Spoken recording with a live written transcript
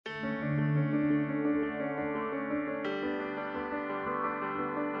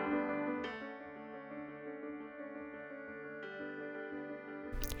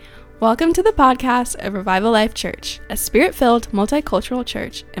Welcome to the podcast of Revival Life Church, a spirit-filled multicultural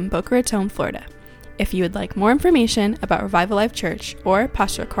church in Boca Raton, Florida. If you would like more information about Revival Life Church or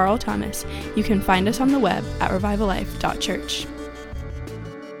Pastor Carl Thomas, you can find us on the web at revivallife.church.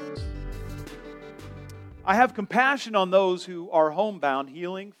 I have compassion on those who are homebound,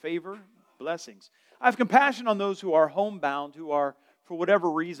 healing, favor, blessings. I have compassion on those who are homebound, who are, for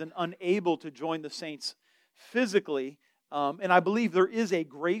whatever reason, unable to join the saints physically. And I believe there is a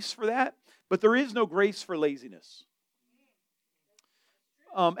grace for that, but there is no grace for laziness.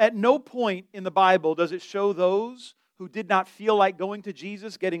 At no point in the Bible does it show those who did not feel like going to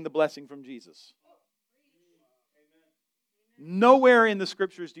Jesus getting the blessing from Jesus. Nowhere in the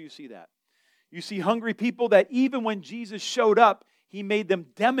Scriptures do you see that. You see hungry people that even when Jesus showed up, He made them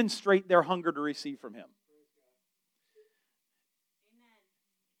demonstrate their hunger to receive from Him.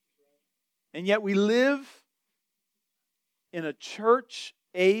 And yet we live in a church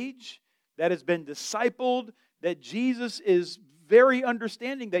age that has been discipled, that Jesus is very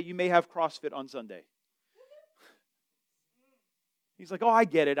understanding that you may have CrossFit on Sunday. He's like, oh, I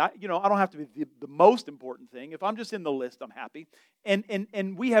get it. I don't have to be the most important thing. If I'm just in the list, I'm happy. And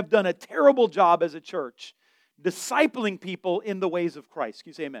we have done a terrible job as a church discipling people in the ways of Christ. Can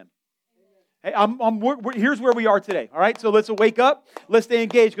you say amen? Hey, here's where we are today, all right? So let's wake up, let's stay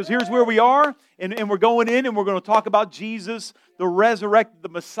engaged, because here's where we are, and we're going in, and we're going to talk about Jesus, the resurrected, the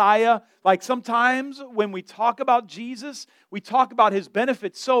Messiah. Like sometimes when we talk about Jesus, we talk about His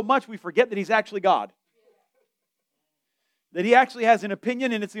benefits so much we forget that He's actually God. That He actually has an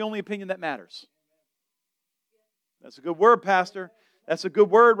opinion, and it's the only opinion that matters. That's a good word, Pastor. That's a good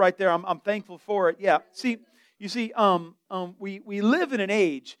word right there. I'm thankful for it. Yeah. See, we live in an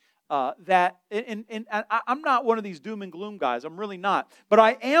age that, and I'm not one of these doom and gloom guys. I'm really not. But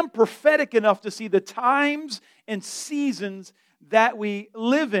I am prophetic enough to see the times and seasons that we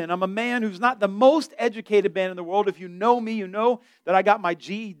live in. I'm a man who's not the most educated man in the world. If you know me, you know that I got my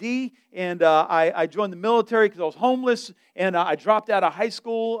GED, and I joined the military because I was homeless, and I dropped out of high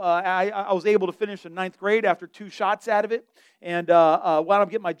school. I was able to finish in 9th grade after 2 shots out of it, and wound up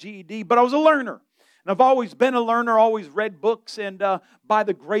getting my GED. But I was a learner. And I've always been a learner, always read books, and by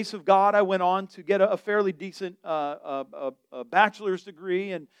the grace of God, I went on to get a fairly decent bachelor's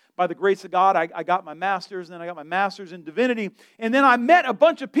degree, and by the grace of God, I got my master's, and then I got my master's in divinity, and then I met a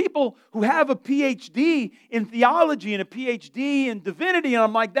bunch of people who have a PhD in theology and a PhD in divinity, and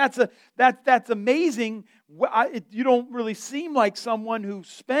I'm like, that's amazing. You don't really seem like someone who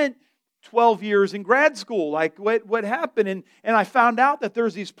spent 12 years in grad school. Like what happened? And I found out that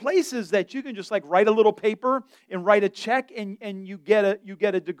there's these places that you can just like write a little paper and write a check and you get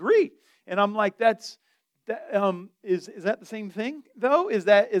a degree. And I'm like, is that the same thing though? Is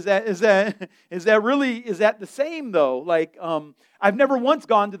that the same though? Like I've never once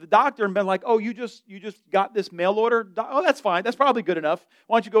gone to the doctor and been like, oh, you just got this mail order. Oh, that's fine. That's probably good enough.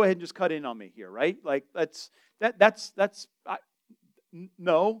 Why don't you go ahead and just cut in on me here, right? Like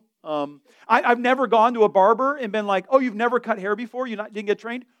no. I've never gone to a barber and been like, oh, you've never cut hair before? Didn't get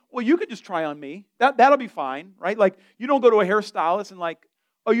trained? Well, you could just try on me. That'll be fine, right? Like, you don't go to a hairstylist and like,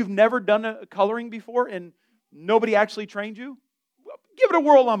 oh, you've never done a coloring before and nobody actually trained you? Well, give it a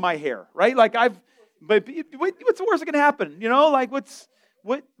whirl on my hair, right? Like, but what's the worst that can happen? You know, like,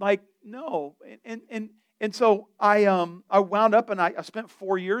 no. And so I wound up and I spent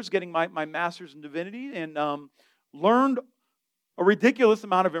 4 years getting my master's in divinity and learned a ridiculous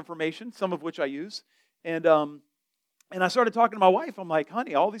amount of information, some of which I use. And I started talking to my wife. I'm like,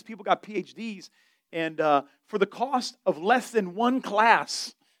 honey, all these people got PhDs. And for the cost of less than 1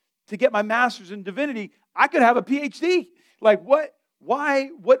 class to get my master's in divinity, I could have a PhD. Like, what? Why?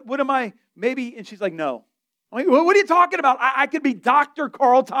 What am I? Maybe? And she's like, no. I'm like, what are you talking about? I could be Dr.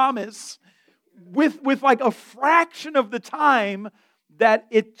 Carl Thomas with like a fraction of the time that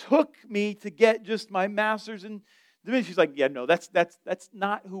it took me to get just my master's in divinity. She's like, yeah, no, that's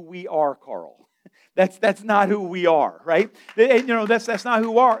not who we are, Carl. That's not who we are, right? That's not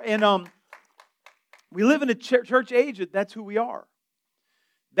who we are. And we live in a church age that's who we are.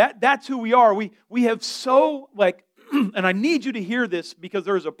 That's who we are. We have so like, and I need you to hear this because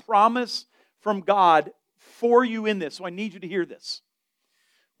there is a promise from God for you in this. So I need you to hear this.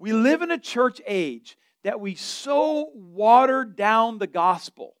 We live in a church age that we so water down the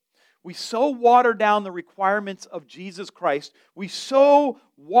gospel. We so water down the requirements of Jesus Christ. We so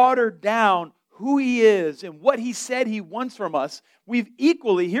water down who He is and what He said He wants from us. We've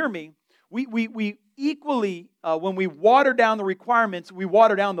equally, hear me, we equally, when we water down the requirements, we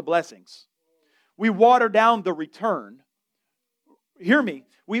water down the blessings. We water down the return. Hear me.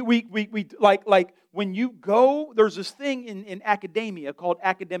 We like when you go, there's this thing in academia called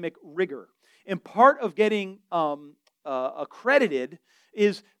academic rigor. And part of getting accredited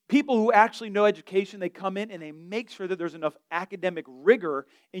is people who actually know education, they come in and they make sure that there's enough academic rigor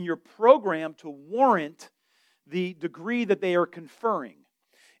in your program to warrant the degree that they are conferring.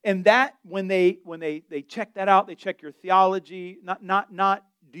 And that, when they check that out, they check your theology, not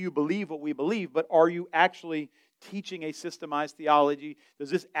do you believe what we believe, but are you actually teaching a systemized theology?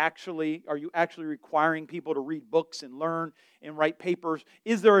 Are you actually requiring people to read books and learn and write papers?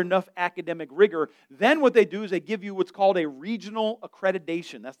 Is there enough academic rigor? Then what they do is they give you what's called a regional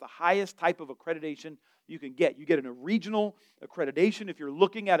accreditation. That's the highest type of accreditation you can get. You get a regional accreditation if you're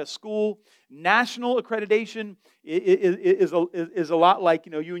looking at a school. National accreditation is a lot like,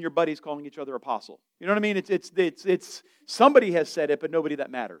 you and your buddies calling each other apostle. You know what I mean? It's somebody has said it, but nobody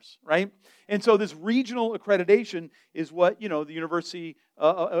that matters, right? And so this regional accreditation is what, the University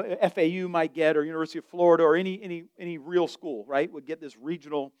FAU might get, or University of Florida, or any real school, right, would get this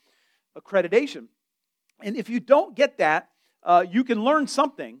regional accreditation. And if you don't get that, you can learn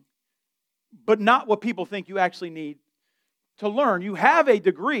something, but not what people think you actually need to learn. You have a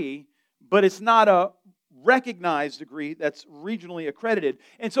degree, but it's not a recognized degree that's regionally accredited.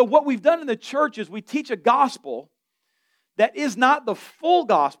 And so what we've done in the church is we teach a gospel that is not the full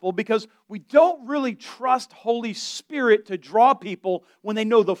gospel, because we don't really trust Holy Spirit to draw people when they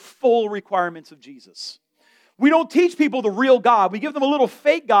know the full requirements of Jesus. We don't teach people the real God. We give them a little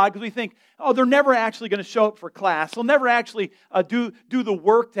fake God because we think, they're never actually going to show up for class. They'll never actually do the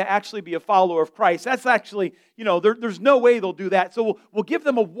work to actually be a follower of Christ. That's actually, there's no way they'll do that. So we'll give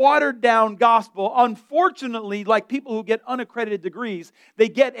them a watered-down gospel. Unfortunately, like people who get unaccredited degrees, they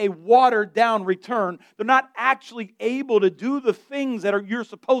get a watered-down return. They're not actually able to do the things that you're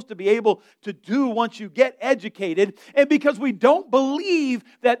supposed to be able to do once you get educated. And because we don't believe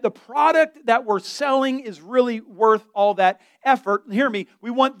that the product that we're selling is really worth all that effort, hear me, we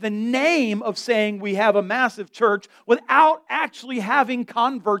want the name of saying we have a massive church without actually having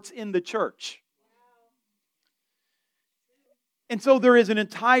converts in the church. And so there is an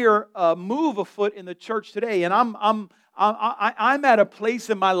entire move afoot in the church today, and I'm at a place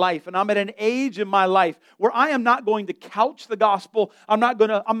in my life, and I'm at an age in my life where I am not going to couch the gospel. I'm not going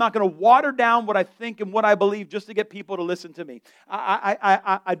to water down what I think and what I believe just to get people to listen to me.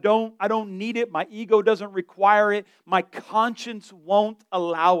 I don't need it. My ego doesn't require it. My conscience won't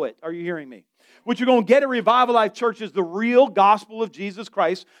allow it. Are you hearing me? What you're going to get at Revival Life Church is the real gospel of Jesus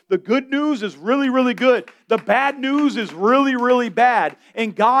Christ. The good news is really, really good. The bad news is really, really bad.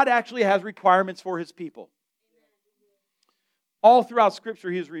 And God actually has requirements for His people. All throughout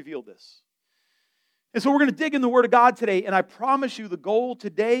Scripture, He has revealed this. And so we're going to dig in the Word of God today, and I promise you the goal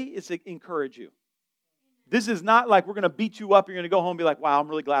today is to encourage you. This is not like we're going to beat you up and you're going to go home and be like, wow, I'm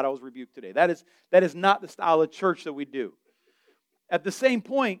really glad I was rebuked today. That is not the style of church that we do. At the same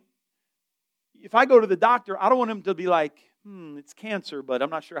point, if I go to the doctor, I don't want him to be like, it's cancer, but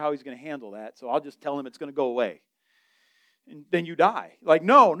I'm not sure how he's going to handle that, so I'll just tell him it's going to go away. And then you die. Like,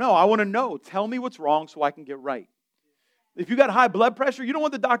 no, I want to know. Tell me what's wrong so I can get right. If you got high blood pressure, you don't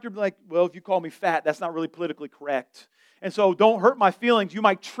want the doctor to be like, well, if you call me fat, that's not really politically correct. And so don't hurt my feelings. You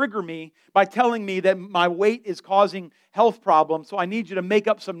might trigger me by telling me that my weight is causing health problems, so I need you to make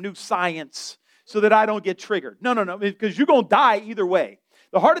up some new science so that I don't get triggered. No, because you're going to die either way.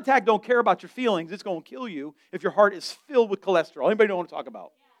 The heart attack don't care about your feelings. It's going to kill you if your heart is filled with cholesterol. Anybody know what I'm talking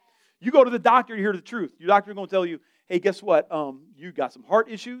about? You go to the doctor, you hear the truth. Your doctor is going to tell you, hey, guess what? You got some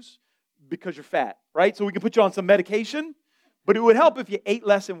heart issues because you're fat, right? So we can put you on some medication, but it would help if you ate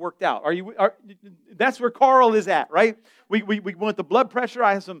less and worked out. That's where Carl is at, right? We went to blood pressure.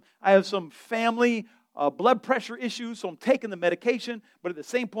 I have some family blood pressure issues, so I'm taking the medication, but at the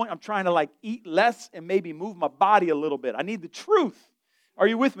same point, I'm trying to eat less and maybe move my body a little bit. I need the truth. Are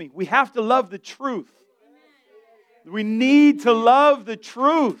you with me? We have to love the truth. We need to love the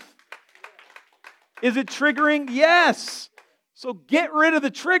truth. Is it triggering? Yes. So get rid of the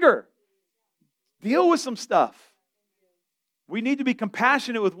trigger. Deal with some stuff. We need to be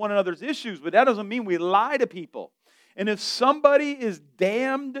compassionate with one another's issues, but that doesn't mean we lie to people. And if somebody is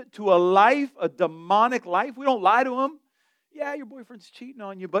damned to a life, a demonic life, we don't lie to them. Yeah, your boyfriend's cheating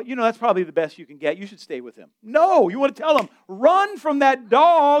on you, but that's probably the best you can get. You should stay with him. No, you want to tell him, run from that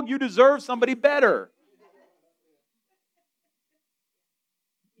dog. You deserve somebody better.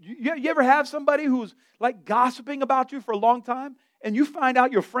 You ever have somebody who's gossiping about you for a long time and you find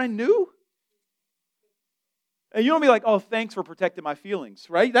out your friend knew? And you don't be like, oh, thanks for protecting my feelings,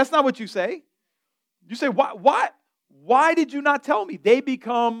 right? That's not what you say. You say, why did you not tell me? They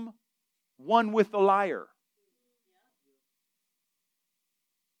become one with the liar.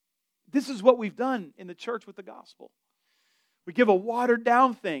 This is what we've done in the church with the gospel. We give a watered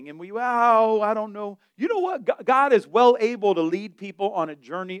down thing and I don't know. You know what? God is well able to lead people on a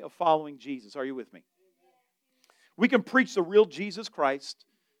journey of following Jesus. Are you with me? We can preach the real Jesus Christ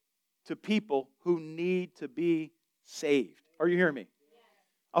to people who need to be saved. Are you hearing me?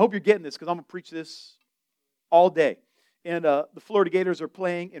 I hope you're getting this because I'm going to preach this all day. And the Florida Gators are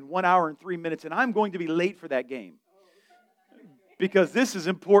playing in 1 hour and 3 minutes, and I'm going to be late for that game because this is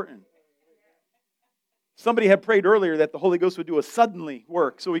important. Somebody had prayed earlier that the Holy Ghost would do a suddenly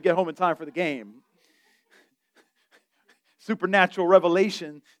work so we get home in time for the game. Supernatural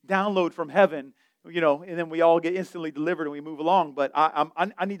revelation, download from heaven, and then we all get instantly delivered and we move along. But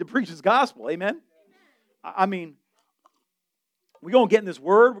I need to preach His gospel, amen? I mean, we're going to get in this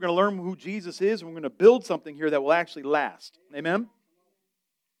Word, we're going to learn who Jesus is, and we're going to build something here that will actually last, amen?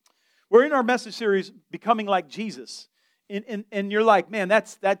 We're in our message series, Becoming Like Jesus. And you're like, man,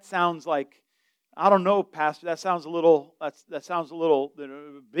 that sounds like, I don't know, Pastor. That sounds a little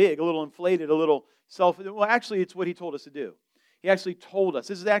big, a little inflated, a little Well, actually, it's what He told us to do. He actually told us.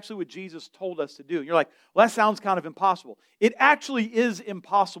 This is actually what Jesus told us to do. And you're like, well, that sounds kind of impossible. It actually is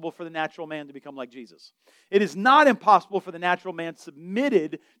impossible for the natural man to become like Jesus. It is not impossible for the natural man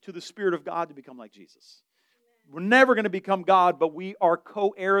submitted to the Spirit of God to become like Jesus. We're never going to become God, but we are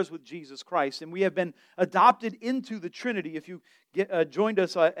co-heirs with Jesus Christ. And we have been adopted into the Trinity. If you joined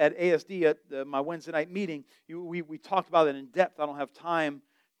us at ASD at my Wednesday night meeting, we talked about it in depth. I don't have time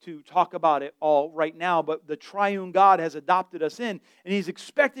to talk about it all right now, but the triune God has adopted us in, and He's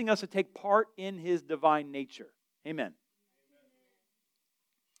expecting us to take part in His divine nature. Amen.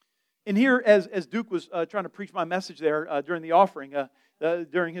 And here, as Duke was trying to preach my message there during the offering,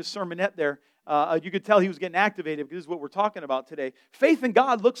 during his sermonette there, you could tell he was getting activated because this is what we're talking about today. Faith in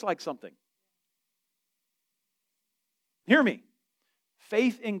God looks like something. Hear me.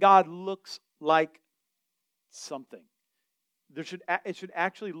 Faith in God looks like something. It should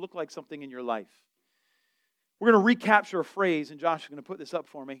actually look like something in your life. We're going to recapture a phrase, and Josh is going to put this up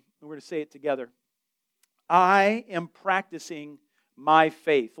for me, and we're going to say it together. I am practicing my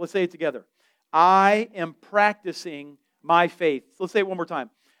faith. Let's say it together. I am practicing my faith. Let's say it one more time.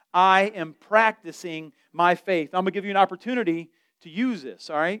 I am practicing my faith. I'm going to give you an opportunity to use this,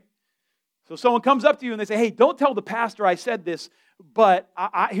 all right? So someone comes up to you and they say, hey, don't tell the pastor I said this, but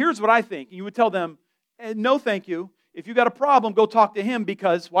here's what I think. And you would tell them, no, thank you. If you got a problem, go talk to him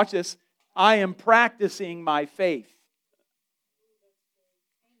because, watch this, I am practicing my faith.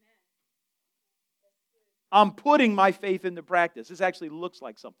 I'm putting my faith into practice. This actually looks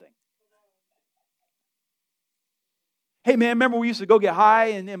like something. Hey, man, remember we used to go get high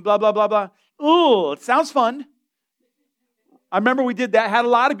and blah, blah, blah, blah. Ooh, it sounds fun. I remember we did that, had a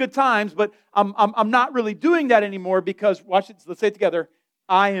lot of good times, but I'm not really doing that anymore because, watch it, let's say it together,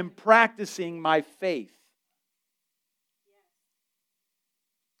 I am practicing my faith.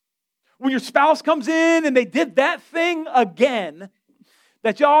 When your spouse comes in and they did that thing again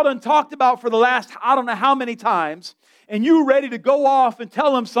that y'all done talked about for the last I don't know how many times, and you ready to go off and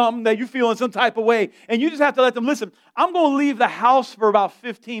tell them something that you feel in some type of way, and you just have to let them listen. I'm going to leave the house for about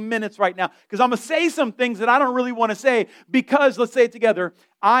 15 minutes right now because I'm going to say some things that I don't really want to say because, let's say it together,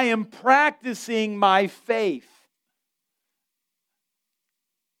 I am practicing my faith.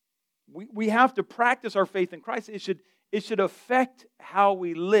 We have to practice our faith in Christ. It should affect how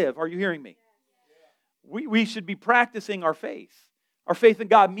we live. Are you hearing me? We should be practicing our faith. Our faith in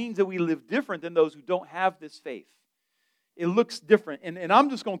God means that we live different than those who don't have this faith. It looks different. And I'm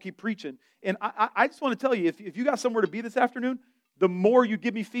just going to keep preaching. And I just want to tell you, if you got somewhere to be this afternoon, the more you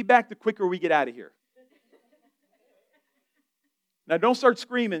give me feedback, the quicker we get out of here. Now, don't start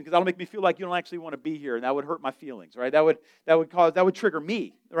screaming because that'll make me feel like you don't actually want to be here, and that would hurt my feelings, right? That would trigger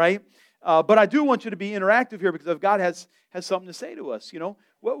me, right? But I do want you to be interactive here because if God has something to say to us, you know,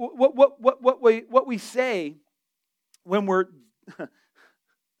 what we say when we're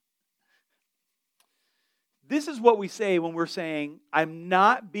this is what we say when we're saying, I'm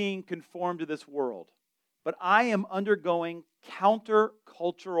not being conformed to this world, but I am undergoing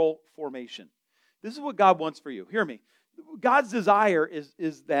countercultural formation. This is what God wants for you. Hear me. God's desire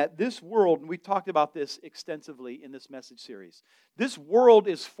is that this world, and we've talked about this extensively in this message series, this world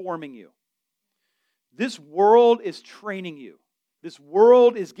is forming you. This world is training you. This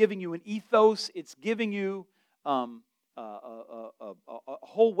world is giving you an ethos. It's giving you a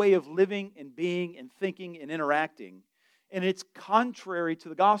whole way of living and being and thinking and interacting. And it's contrary to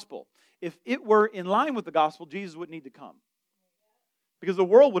the gospel. If it were in line with the gospel, Jesus wouldn't need to come. Because the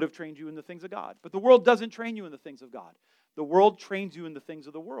world would have trained you in the things of God. But the world doesn't train you in the things of God. The world trains you in the things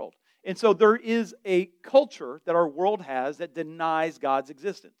of the world. And so there is a culture that our world has that denies God's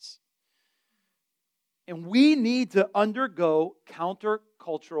existence. And we need to undergo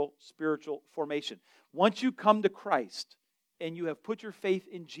countercultural spiritual formation. Once you come to Christ and you have put your faith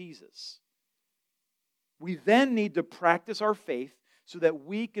in Jesus, we then need to practice our faith so that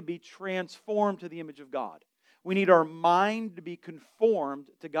we can be transformed to the image of God. We need our mind to be conformed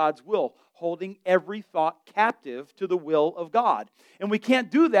to God's will, holding every thought captive to the will of God. And we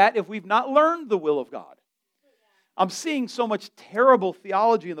can't do that if we've not learned the will of God. I'm seeing so much terrible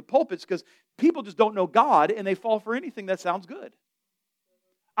theology in the pulpits because people just don't know God and they fall for anything that sounds good.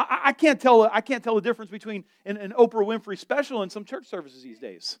 I can't tell the difference between an Oprah Winfrey special and some church services these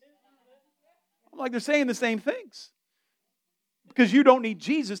days. I'm like, they're saying the same things. Because you don't need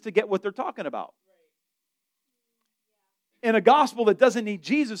Jesus to get what they're talking about. And a gospel that doesn't need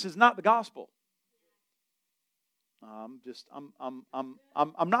Jesus is not the gospel.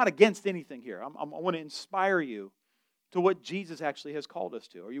 I'm not against anything here. I want to inspire you to what Jesus actually has called us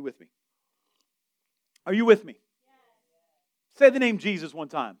to. Are you with me? Are you with me? Say the name Jesus one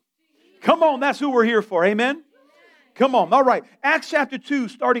time. Come on, that's who we're here for. Amen? Come on. All right. Acts chapter 2,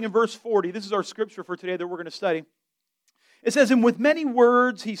 starting in verse 40. This is our scripture for today that we're going to study. It says, and with many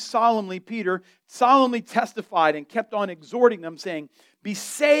words Peter solemnly testified and kept on exhorting them, saying, be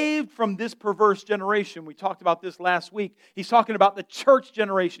saved from this perverse generation. We talked about this last week. He's talking about the church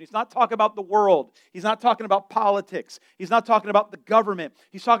generation. He's not talking about the world. He's not talking about politics. He's not talking about the government.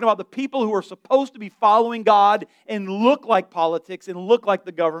 He's talking about the people who are supposed to be following God and look like politics and look like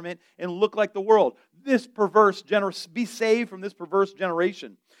the government and look like the world. Be saved from this perverse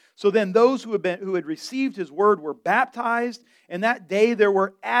generation. So then those who had received his word were baptized, and that day there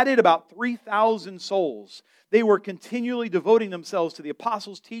were added about 3,000 souls. They were continually devoting themselves to the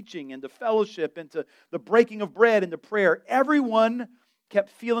apostles' teaching and to fellowship and to the breaking of bread and to prayer. Everyone kept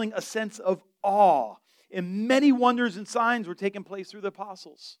feeling a sense of awe, and many wonders and signs were taking place through the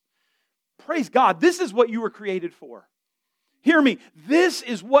apostles. Praise God. This is what you were created for. Hear me. This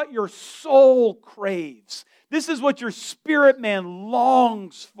is what your soul craves. This is what your spirit man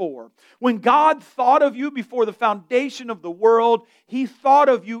longs for. When God thought of you before the foundation of the world, He thought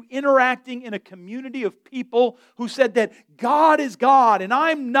of you interacting in a community of people who said that God is God and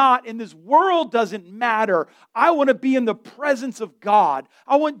I'm not, and this world doesn't matter. I want to be in the presence of God.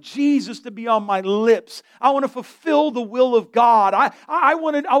 I want Jesus to be on my lips. I want to fulfill the will of God. I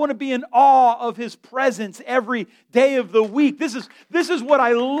want to be in awe of His presence every day of the week. This is what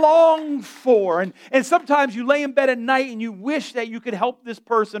I long for. And sometimes you lay in bed at night and you wish that you could help this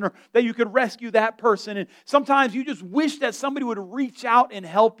person or that you could rescue that person. And sometimes you just wish that somebody would reach out and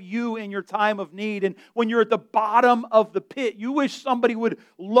help you in your time of need. And when you're at the bottom of the pit, you wish somebody would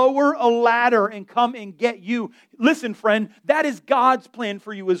lower a ladder and come and get you. Listen, friend, that is God's plan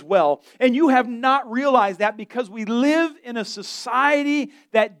for you as well. And you have not realized that because we live in a society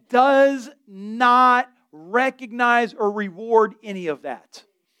that does not recognize or reward any of that.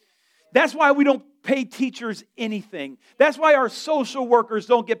 That's why we don't pay teachers anything. That's why our social workers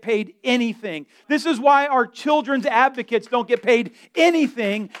don't get paid anything. This is why our children's advocates don't get paid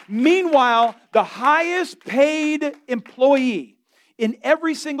anything. Meanwhile, the highest paid employee in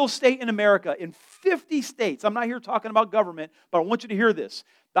every single state in America, in 50 states, I'm not here talking about government, but I want you to hear this.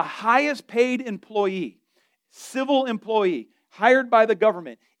 The highest paid employee, civil employee, hired by the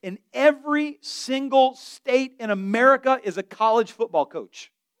government in every single state in America is a college football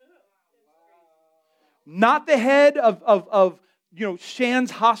coach. Not the head of Shands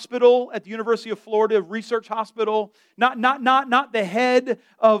Hospital at the University of Florida, Research Hospital. Not the head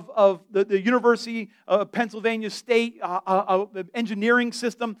of the University of Pennsylvania State engineering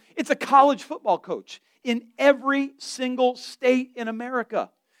system. It's a college football coach in every single state in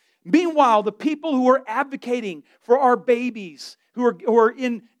America. Meanwhile, the people who are advocating for our babies, who are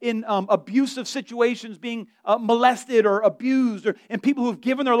in abusive situations, being molested or abused, and people who have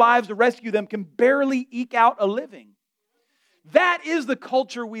given their lives to rescue them can barely eke out a living. That is the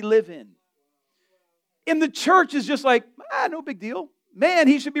culture we live in. And the church is just like, no big deal. Man,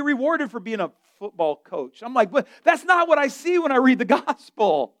 he should be rewarded for being a football coach. I'm like, but that's not what I see when I read the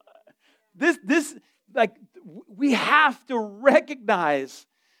gospel. We have to recognize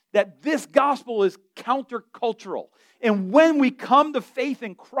that this gospel is countercultural. And when we come to faith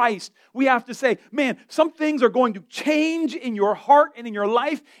in Christ, we have to say, man, some things are going to change in your heart and in your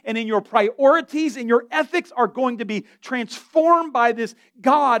life and in your priorities, and your ethics are going to be transformed by this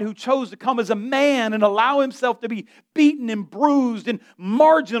God who chose to come as a man and allow Himself to be beaten and bruised and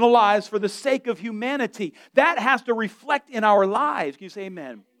marginalized for the sake of humanity. That has to reflect in our lives. Can you say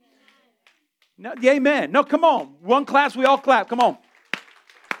amen? No, yeah, amen. No, come on. One class, we all clap. Come on.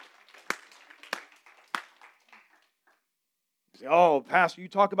 Say, oh, Pastor, you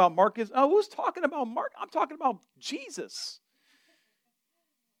talk about Marcus? Oh, who's talking about Mark? I'm talking about Jesus.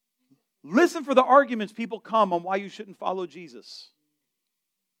 Listen for the arguments people come on why you shouldn't follow Jesus.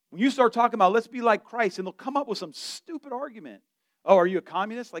 When you start talking about, let's be like Christ, and they'll come up with some stupid argument. Oh, are you a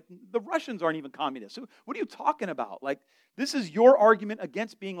communist? Like, the Russians aren't even communists. What are you talking about? Like, this is your argument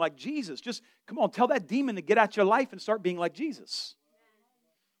against being like Jesus. Just, come on, tell that demon to get out your life and start being like Jesus.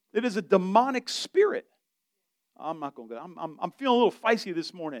 It is a demonic spirit. I'm not going to go. I'm feeling a little feisty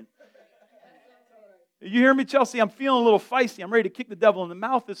this morning. You hear me, Chelsea? I'm feeling a little feisty. I'm ready to kick the devil in the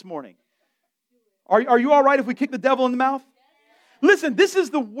mouth this morning. Are you all right if we kick the devil in the mouth? Listen, this is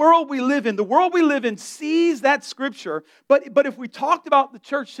the world we live in. The world we live in sees that scripture. But if we talked about the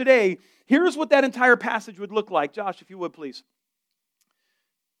church today, here's what that entire passage would look like. Josh, if you would, please.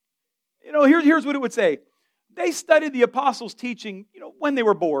 Here's what it would say. They studied the apostles' teaching, when they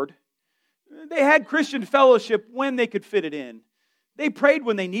were bored. They had Christian fellowship when they could fit it in. They prayed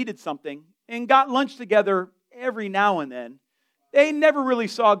when they needed something and got lunch together every now and then. They never really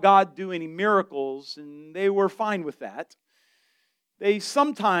saw God do any miracles, and they were fine with that. They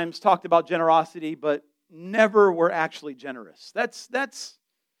sometimes talked about generosity, but never were actually generous. That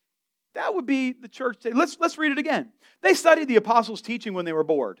would be the church today. Let's read it again. They studied the apostles' teaching when they were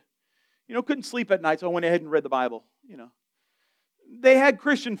bored. Couldn't sleep at night, so I went ahead and read the Bible. They had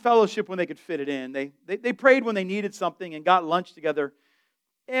Christian fellowship when they could fit it in. They prayed when they needed something and got lunch together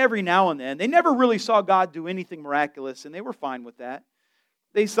every now and then. They never really saw God do anything miraculous, and they were fine with that.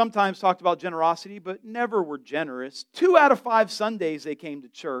 They sometimes talked about generosity, but never were generous. 2 out of 5 Sundays they came to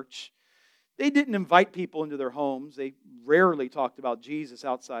church. They didn't invite people into their homes. They rarely talked about Jesus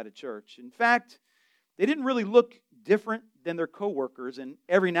outside of church. In fact, they didn't really look different than their coworkers, and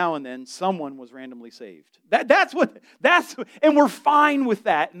every now and then someone was randomly saved. And we're fine with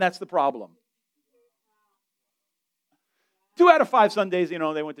that, and that's the problem. 2 out of 5 Sundays,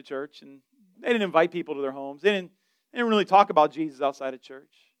 they went to church, and they didn't invite people to their homes. They didn't really talk about Jesus outside of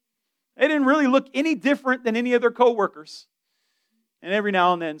church. They didn't really look any different than any of their coworkers. And every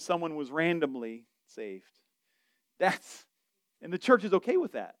now and then, someone was randomly saved. And the church is okay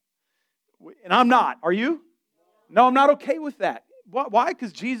with that. And I'm not. Are you? No, I'm not okay with that. Why?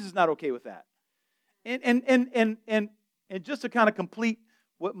 Because Jesus is not okay with that. And just to kind of complete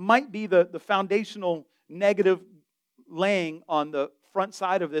what might be the foundational negative laying on the front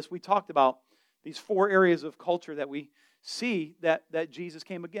side of this, we talked about these 4 areas of culture that we see that Jesus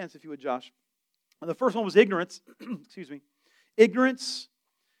came against, if you would, Josh. And the first one was ignorance. Excuse me. Ignorance,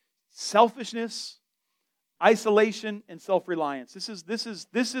 selfishness, isolation, and self-reliance. This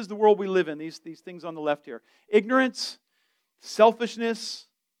is the world we live in, these things on the left here. Ignorance, selfishness,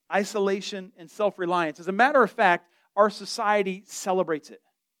 isolation, and self-reliance. As a matter of fact, our society celebrates it.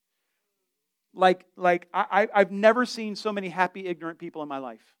 I've never seen so many happy, ignorant people in my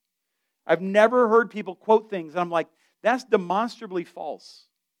life. I've never heard people quote things, and I'm like, that's demonstrably false.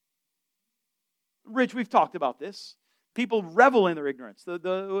 Rich, we've talked about this. People revel in their ignorance,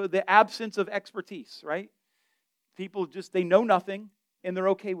 the absence of expertise, right? People they know nothing, and they're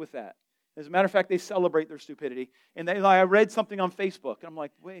okay with that. As a matter of fact, they celebrate their stupidity. And I read something on Facebook, and I'm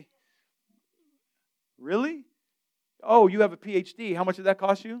like, wait, really? Oh, you have a PhD. How much did that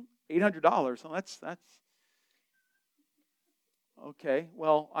cost you? $800. Well, that's okay.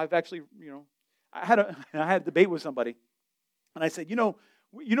 Well, I've actually, I had a debate with somebody, and I said, you know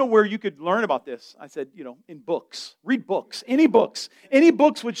where you could learn about this? I said, in books. Read books. Any books. Any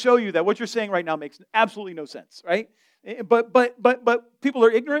books would show you that what you're saying right now makes absolutely no sense, right? But people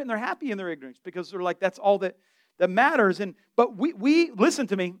are ignorant, and they're happy in their ignorance because they're like, that's all that matters. But we listen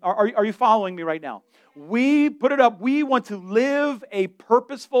to me. Are you following me right now? We put it up. We want to live a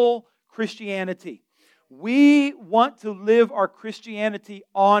purposeful Christianity. We want to live our Christianity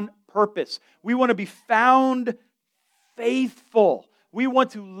on purpose. We want to be found faithful. We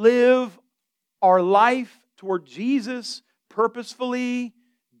want to live our life toward Jesus purposefully,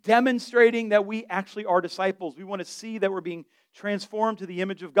 demonstrating that we actually are disciples. We want to see that we're being transformed to the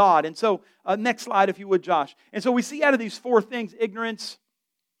image of God. And so, next slide, if you would, Josh. And so we see out of these 4 things, ignorance,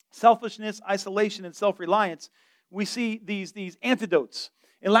 selfishness, isolation, and self-reliance, we see these antidotes.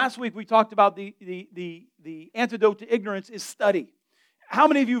 And last week we talked about the antidote to ignorance is study. How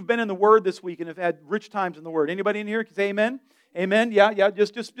many of you have been in the Word this week and have had rich times in the Word? Anybody in here can say amen? Amen? Yeah,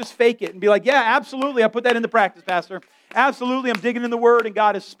 just fake it and be like, yeah, absolutely, I put that into practice, Pastor. Absolutely, I'm digging in the Word and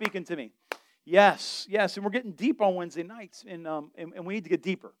God is speaking to me. Yes, and we're getting deep on Wednesday nights, and we need to get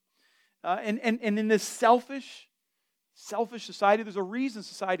deeper. And in this selfish society, there's a reason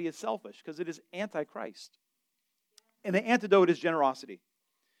society is selfish, because it is anti-Christ. And the antidote is generosity.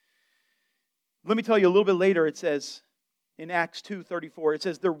 Let me tell you a little bit later, it says in Acts 2:34. It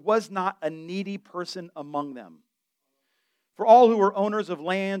says, there was not a needy person among them. For all who were owners of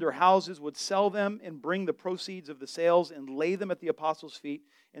land or houses would sell them and bring the proceeds of the sales and lay them at the apostles' feet,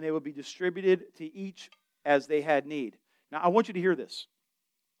 and they would be distributed to each as they had need. Now, I want you to hear this.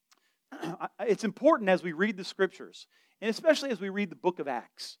 It's important as we read the Scriptures, and especially as we read the book of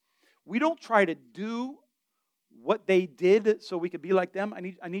Acts. We don't try to do what they did so we could be like them.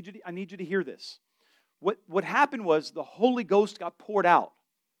 I need you to hear this. What happened was the Holy Ghost got poured out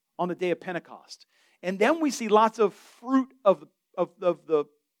on the day of Pentecost. And then we see lots of fruit of the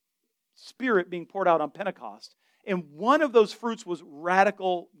Spirit being poured out on Pentecost. And one of those fruits was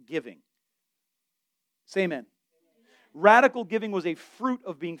radical giving. Say amen. Radical giving was a fruit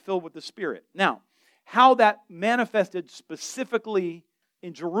of being filled with the Spirit. Now, how that manifested specifically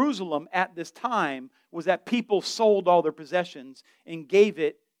in Jerusalem at this time was that people sold all their possessions and gave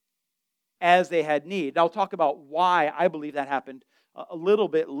it as they had need. I'll talk about why I believe that happened a little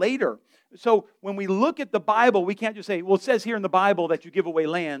bit later. So when we look at the Bible, we can't just say, well, it says here in the Bible that you give away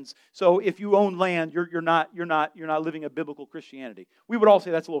lands. So if you own land, you're not living a biblical Christianity. We would all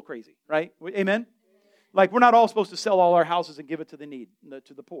say that's a little crazy, right? Amen? Like we're not all supposed to sell all our houses and give it to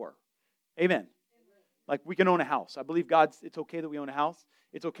the poor. Amen. Like we can own a house. I believe it's okay that we own a house.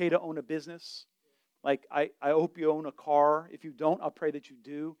 It's okay to own a business. Like I hope you own a car. If you don't, I'll pray that you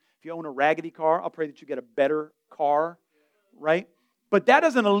do. If you own a raggedy car, I'll pray that you get a better car, right? But that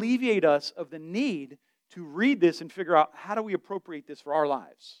doesn't alleviate us of the need to read this and figure out how do we appropriate this for our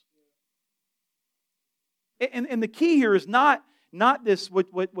lives. And the key here is not this what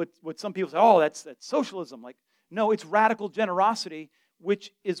some people say, oh, that's socialism. Like, no, it's radical generosity,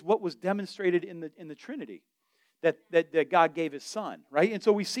 which is what was demonstrated in the Trinity, that God gave His Son, right? And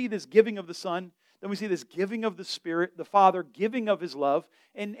so we see this giving of the Son, then we see this giving of the Spirit, the Father giving of His love,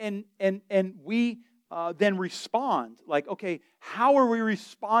 and we then respond like, okay, how are we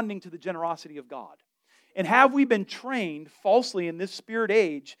responding to the generosity of God? And have we been trained falsely in this spirit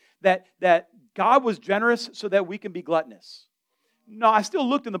age that God was generous so that we can be gluttonous? No, I still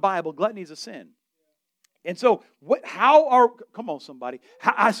looked in the Bible. Gluttony is a sin. And so, come on somebody.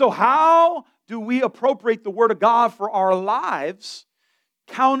 How do we appropriate the Word of God for our lives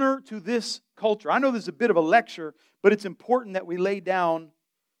counter to this culture? I know this is a bit of a lecture, but it's important that we lay down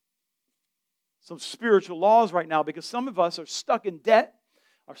some spiritual laws right now because some of us are stuck in debt,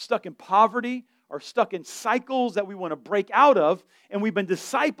 are stuck in poverty, are stuck in cycles that we want to break out of, and we've been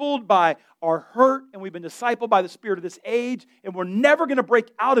discipled by our hurt, and we've been discipled by the spirit of this age, and we're never going to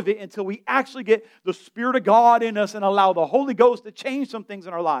break out of it until we actually get the Spirit of God in us and allow the Holy Ghost to change some things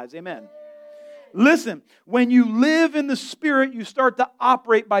in our lives. Amen. Listen, when you live in the Spirit, you start to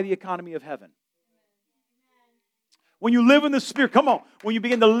operate by the economy of heaven. When you live in the Spirit, come on, when you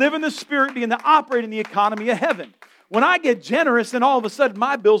begin to live in the Spirit, begin to operate in the economy of heaven. When I get generous, then all of a sudden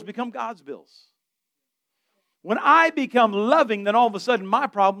my bills become God's bills. When I become loving, then all of a sudden my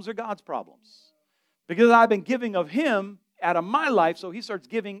problems are God's problems. Because I've been giving of Him out of my life, so He starts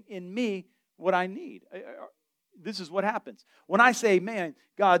giving in me what I need. This is what happens. When I say, man,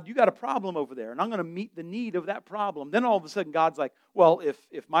 God, you got a problem over there, and I'm going to meet the need of that problem, then all of a sudden God's like, well,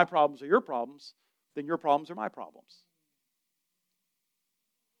 if my problems are your problems, then your problems are my problems.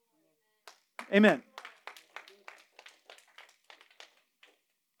 Amen.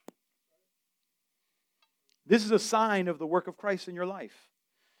 This is a sign of the work of Christ in your life.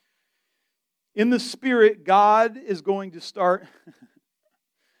 In the Spirit, God is going to start,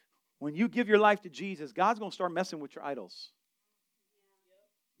 when you give your life to Jesus, God's going to start messing with your idols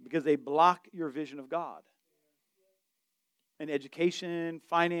because they block your vision of God. And education,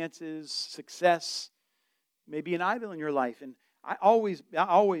 finances, success may be an idol in your life. And I always,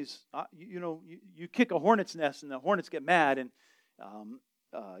 you kick a hornet's nest and the hornets get mad and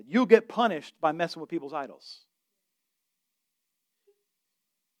you'll get punished by messing with people's idols.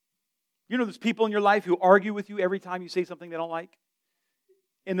 You know, there's people in your life who argue with you every time you say something they don't like.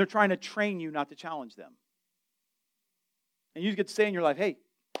 And they're trying to train you not to challenge them. And you get to say in your life, hey,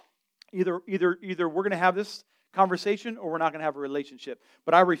 either we're going to have this conversation or we're not going to have a relationship.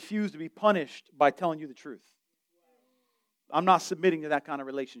 But I refuse to be punished by telling you the truth. I'm not submitting to that kind of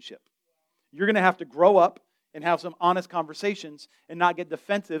relationship. You're going to have to grow up and have some honest conversations and not get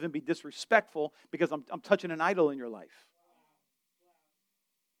defensive and be disrespectful because I'm touching an idol in your life.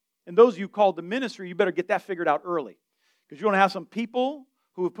 And those of you called to ministry, you better get that figured out early. Because you're going to have some people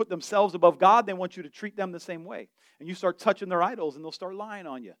who have put themselves above God. They want you to treat them the same way. And you start touching their idols and they'll start lying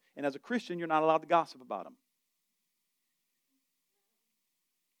on you. And as a Christian, you're not allowed to gossip about them.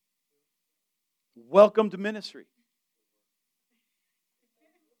 Welcome to ministry.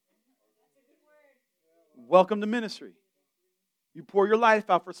 Welcome to ministry. You pour your life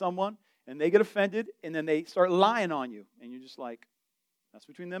out for someone, and they get offended, and then they start lying on you. And you're just like, that's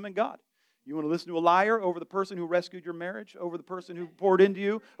between them and God. You want to listen to a liar over the person who rescued your marriage, over the person who poured into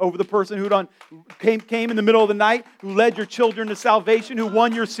you, over the person who came in the middle of the night, who led your children to salvation, who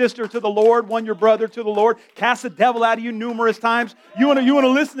won your sister to the Lord, won your brother to the Lord, cast the devil out of you numerous times. You want to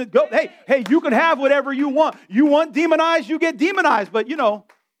listen to go? Hey, you can have whatever you want. You want demonized, you get demonized. But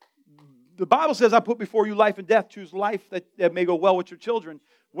the Bible says, I put before you life and death. Choose life that may go well with your children.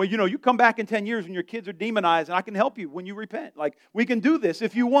 Well, you come back in 10 years when your kids are demonized, and I can help you when you repent. Like, we can do this.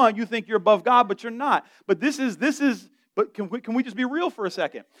 If you want, you think you're above God, but you're not. But but can we just be real for a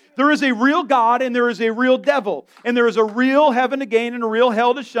second? There is a real God, and there is a real devil. And there is a real heaven to gain and a real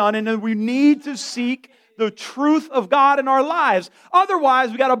hell to shun. And we need to seek the truth of God in our lives.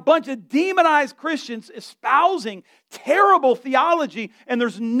 Otherwise, we got a bunch of demonized Christians espousing terrible theology, and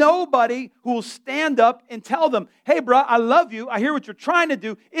there's nobody who will stand up and tell them, hey, bro, I love you. I hear what you're trying to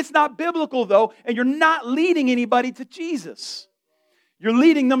do. It's not biblical, though, and you're not leading anybody to Jesus. You're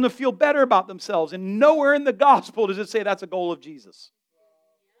leading them to feel better about themselves, and nowhere in the gospel does it say that's a goal of Jesus.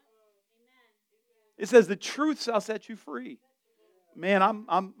 It says the truth shall set you free. Man,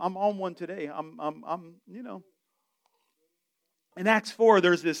 I'm on one today. In Acts 4,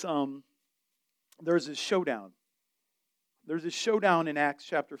 there's this showdown. There's this showdown in Acts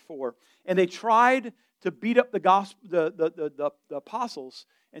chapter 4, and they tried to beat up the apostles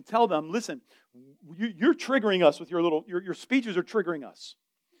and tell them, listen, you're triggering us with your speeches are triggering us.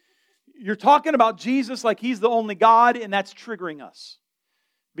 You're talking about Jesus like He's the only God, and that's triggering us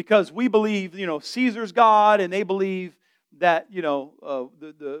because we believe Caesar's God, and they believe that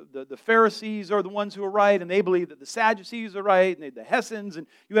the Pharisees are the ones who are right, and they believe that the Sadducees are right, and the Hessians, and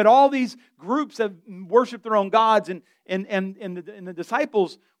you had all these groups that worship their own gods, and the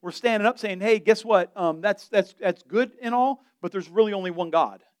disciples were standing up saying, "Hey, guess what? That's good and all, but there's really only one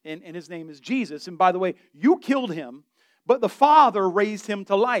God, and His name is Jesus. And by the way, you killed Him, but the Father raised Him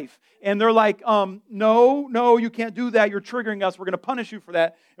to life." And they're like, no, you can't do that. You're triggering us. We're going to punish you for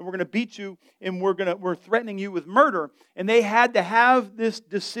that. And we're going to beat you. And we're threatening you with murder. And they had to have this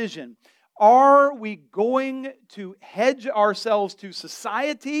decision. Are we going to hedge ourselves to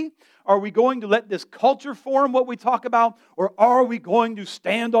society? Are we going to let this culture form what we talk about? Or are we going to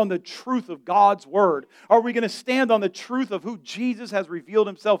stand on the truth of God's Word? Are we going to stand on the truth of who Jesus has revealed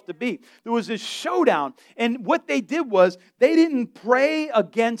Himself to be? There was this showdown. And what they did was they didn't pray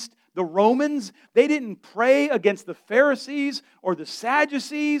against the Romans. They didn't pray against the Pharisees or the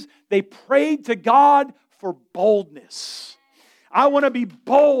Sadducees. They prayed to God for boldness. I want to be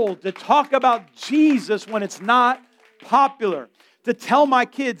bold to talk about Jesus when it's not popular. To tell my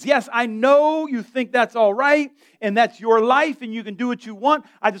kids, yes, I know you think that's all right, and that's your life, and you can do what you want.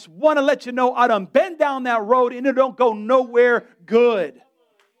 I just want to let you know I done been down that road, and it don't go nowhere good.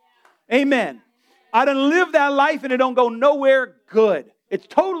 Amen. I done lived that life, and it don't go nowhere good. It's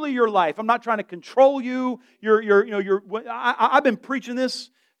totally your life. I'm not trying to control you. I've been preaching this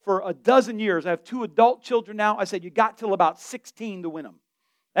for a dozen years. I have 2 adult children now. I said you got till about 16 to win them.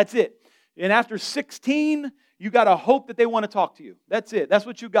 That's it. And after 16, you got to hope that they want to talk to you. That's it. That's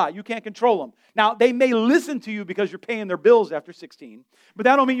what you got. You can't control them. Now, they may listen to you because you're paying their bills after 16, but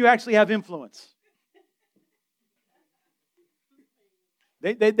that don't mean you actually have influence.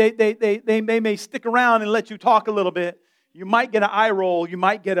 They may stick around and let you talk a little bit. You might get an eye roll. You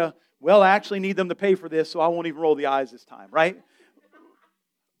might get I actually need them to pay for this, so I won't even roll the eyes this time, right?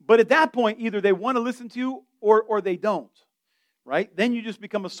 But at that point, either they want to listen to you or they don't, right? Then you just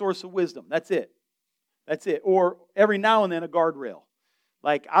become a source of wisdom. That's it. That's it. Or every now and then a guardrail.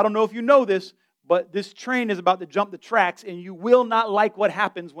 Like, I don't know if you know this, but this train is about to jump the tracks, and you will not like what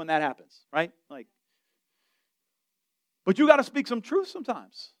happens when that happens, right? But you got to speak some truth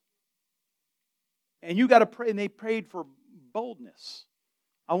sometimes. And you got to pray, and they prayed for boldness.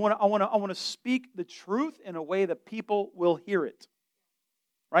 I want to speak the truth in a way that people will hear it.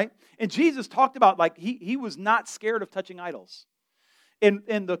 Right? And Jesus talked about, he was not scared of touching idols. And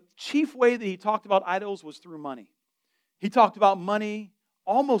the chief way that He talked about idols was through money. He talked about money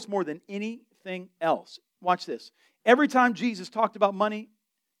almost more than anything else. Watch this. Every time Jesus talked about money,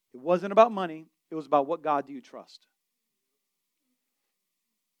 it wasn't about money. It was about what God do you trust.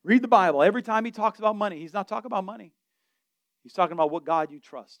 Read the Bible. Every time He talks about money, He's not talking about money. He's talking about what God you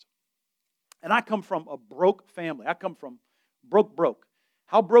trust. And I come from a broke family. I come from broke.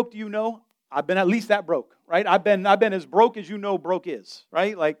 How broke do you know? I've been at least that broke, right? I've been as broke as you know broke is,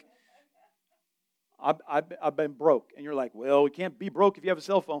 right? Like, I've been broke. And you're like, well, you can't be broke if you have a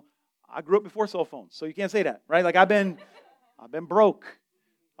cell phone. I grew up before cell phones, so you can't say that, right? Like, I've been broke.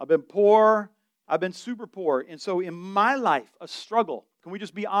 I've been poor. I've been super poor. And so in my life, a struggle, can we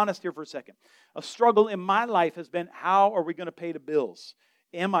just be honest here for a second? A struggle in my life has been, how are we going to pay the bills?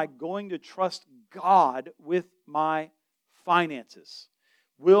 Am I going to trust God with my finances?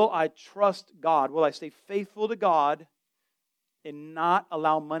 Will I trust God? Will I stay faithful to God and not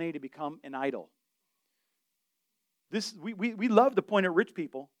allow money to become an idol? We love to point at rich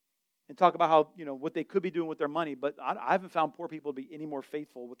people and talk about how, what they could be doing with their money, but I haven't found poor people to be any more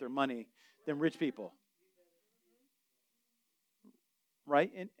faithful with their money than rich people.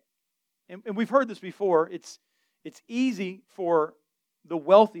 Right? And we've heard this before. It's easy for the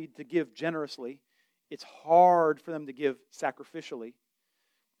wealthy to give generously. It's hard for them to give sacrificially.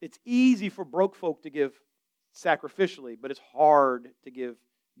 It's easy for broke folk to give sacrificially, but it's hard to give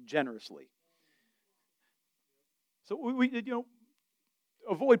generously. So we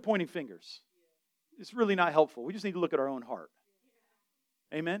avoid pointing fingers. It's really not helpful. We just need to look at our own heart.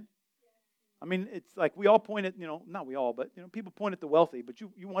 Amen? I mean, it's like we all point at, not we all, but people point at the wealthy, but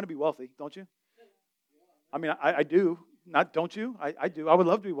you want to be wealthy, don't you? I mean, I do. Not, don't you? I do. I would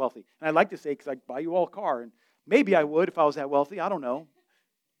love to be wealthy. And I'd like to say, because I'd buy you all a car. And maybe I would if I was that wealthy. I don't know.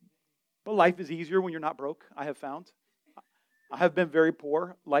 But life is easier when you're not broke, I have found. I have been very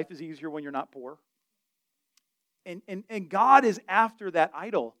poor. Life is easier when you're not poor. And God is after that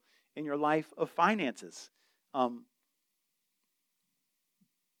idol in your life of finances.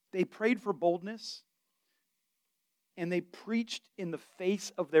 They prayed for boldness, and they preached in the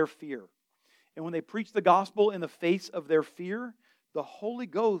face of their fear. And when they preached the gospel in the face of their fear, the Holy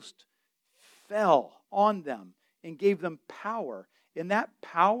Ghost fell on them and gave them power. And that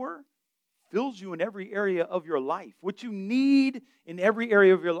power fills you in every area of your life. What you need in every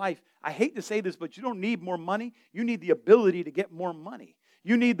area of your life. I hate to say this, but you don't need more money. You need the ability to get more money.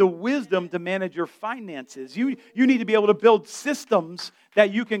 You need the wisdom to manage your finances. You need to be able to build systems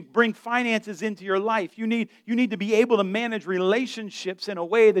that you can bring finances into your life. You need to be able to manage relationships in a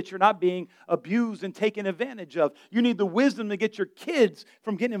way that you're not being abused and taken advantage of. You need the wisdom to get your kids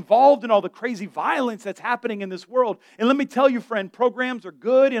from getting involved in all the crazy violence that's happening in this world. And let me tell you, friend, programs are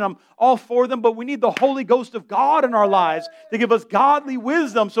good and I'm all for them, but we need the Holy Ghost of God in our lives to give us godly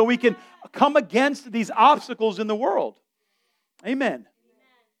wisdom so we can come against these obstacles in the world. Amen.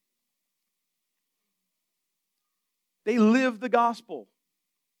 They live the gospel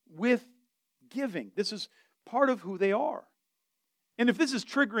with giving. This is part of who they are. And if this is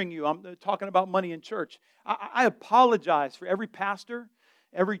triggering you, I'm talking about money in church, I apologize for every pastor,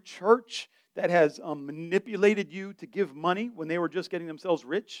 every church that has manipulated you to give money when they were just getting themselves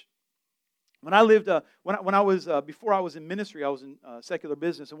rich. When I lived, before I was in ministry, I was in secular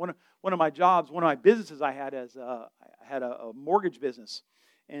business, and one of my jobs, one of my businesses I had I had a mortgage business.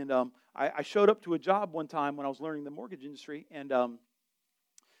 And I showed up to a job one time when I was learning the mortgage industry, and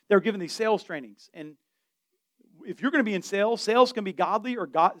they were giving these sales trainings. And if you're going to be in sales, sales can be godly or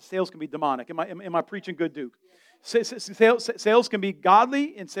sales can be demonic. Am I preaching good, Duke? Sales can be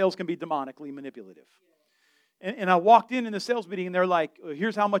godly and sales can be demonically manipulative. And I walked in the sales meeting, and they're like,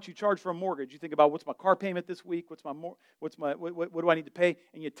 "Here's how much you charge for a mortgage." You think about, what's my car payment this week? What do I need to pay?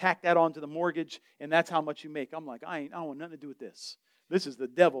 And you tack that onto the mortgage, and that's how much you make. I'm like, I don't want nothing to do with this. This is the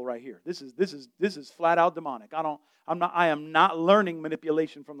devil right here. This is flat out demonic. I am not learning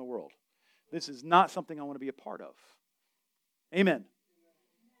manipulation from the world. This is not something I want to be a part of. Amen.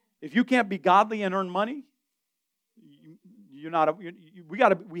 If you can't be godly and earn money, you're not.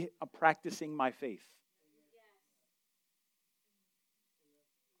 I'm practicing my faith.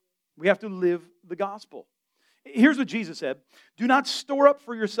 We have to live the gospel. Here's what Jesus said. Do not store up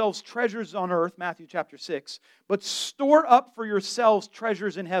for yourselves treasures on earth, Matthew chapter 6, but store up for yourselves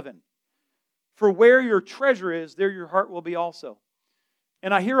treasures in heaven. For where your treasure is, there your heart will be also.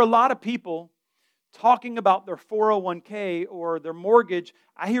 And I hear a lot of people talking about their 401k or their mortgage.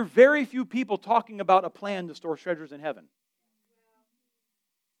 I hear very few people talking about a plan to store treasures in heaven.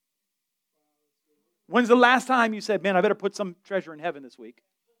 When's the last time you said, man, I better put some treasure in heaven this week?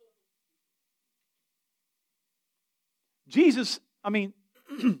 Jesus,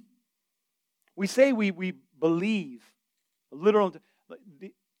 we say we believe, literal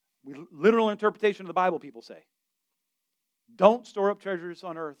interpretation of the Bible, people say. Don't store up treasures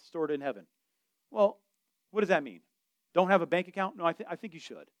on earth, store it in heaven. Well, what does that mean? Don't have a bank account? No, I think you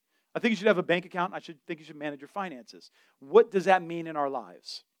should. I think you should have a bank account. I think you should manage your finances. What does that mean in our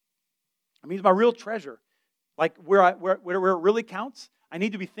lives? It means my real treasure, like where it really counts, I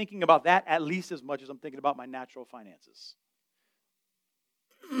need to be thinking about that at least as much as I'm thinking about my natural finances.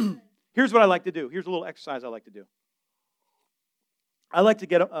 Here's what I like to do. Here's a little exercise I like to do. I like to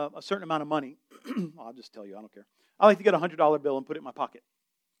get a certain amount of money. I'll just tell you, I don't care. I like to get a $100 bill and put it in my pocket.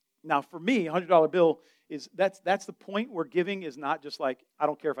 Now, for me, $100 bill that's the point where giving is not just like, I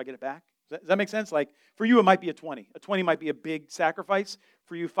don't care if I get it back. Does that make sense? Like, for you, it might be a 20. A 20 might be a big sacrifice.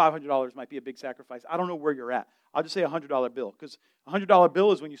 For you, $500 might be a big sacrifice. I don't know where you're at. I'll just say $100 bill, because a $100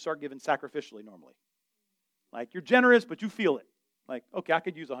 bill is when you start giving sacrificially normally. Like, you're generous, but you feel it. Like, okay, I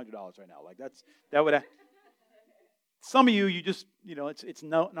could use $100 right now. Like, that would. Some of you just, it's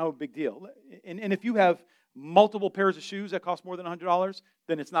no big deal. And if you have multiple pairs of shoes that cost more than $100,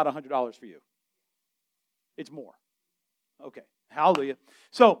 then it's not $100 for you. It's more. Okay, hallelujah.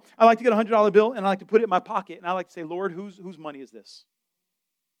 So I like to get a $100 bill, and I like to put it in my pocket, and I like to say, Lord, whose money is this?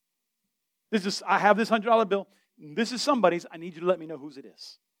 I have this $100 bill. This is somebody's. I need you to let me know whose it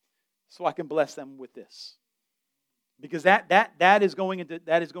is, so I can bless them with this. Because that is going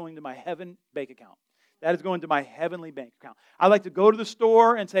to my heaven bank account. That is going to my heavenly bank account. I like to go to the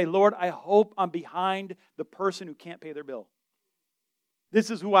store and say, Lord, I hope I'm behind the person who can't pay their bill.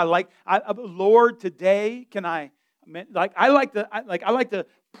 This is who I like. Lord, today I like to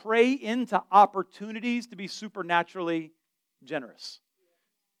pray into opportunities to be supernaturally generous.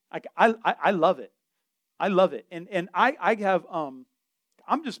 I love it. I love it. And I have I'm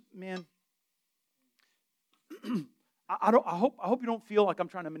just, man, I hope you don't feel like I'm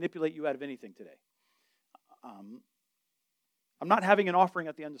trying to manipulate you out of anything today. I'm not having an offering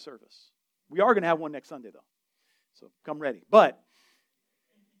at the end of service. We are going to have one next Sunday, though. So come ready. But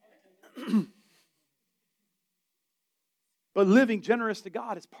living generous to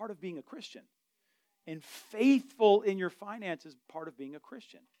God is part of being a Christian. And faithful in your finances is part of being a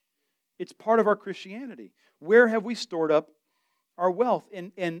Christian. It's part of our Christianity. Where have we stored up our wealth?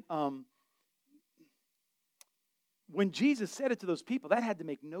 And when Jesus said it to those people, that had to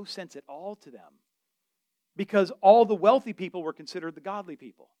make no sense at all to them. Because all the wealthy people were considered the godly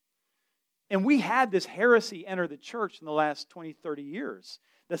people. And we had this heresy enter the church in the last 20, 30 years.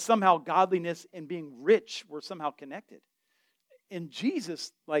 That somehow godliness and being rich were somehow connected. And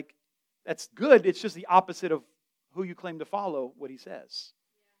Jesus, that's good. It's just the opposite of who you claim to follow, what he says.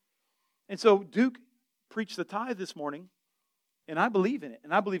 And so Duke preached the tithe this morning, and I believe in it.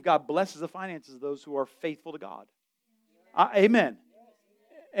 And I believe God blesses the finances of those who are faithful to God. Amen.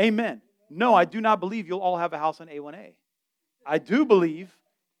 Amen. No, I do not believe you'll all have a house on A1A. I do believe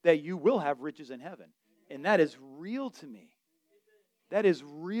that you will have riches in heaven. And that is real to me. That is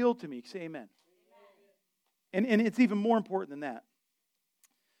real to me. Say amen. And it's even more important than that.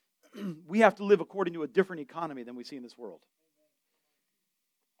 We have to live according to a different economy than we see in this world.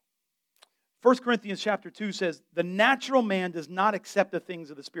 1 Corinthians chapter 2 says, the natural man does not accept the things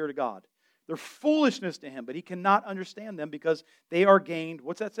of the Spirit of God. They're foolishness to him, but he cannot understand them because they are gained,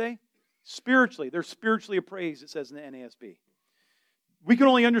 what's that say? Spiritually. They're spiritually appraised, it says in the NASB. We can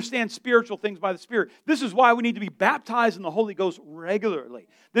only understand spiritual things by the Spirit. This is why we need to be baptized in the Holy Ghost regularly.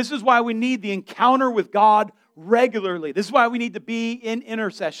 This is why we need the encounter with God regularly. This is why we need to be in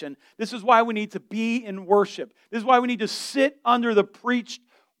intercession. This is why we need to be in worship. This is why we need to sit under the preached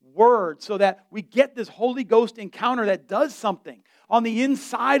word so that we get this Holy Ghost encounter that does something on the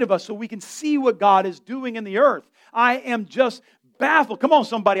inside of us so we can see what God is doing in the earth. I am just baffled. Come on,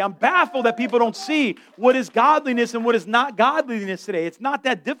 somebody. I'm baffled that people don't see what is godliness and what is not godliness today. It's not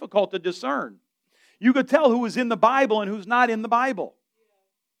that difficult to discern. You could tell who is in the Bible and who's not in the Bible.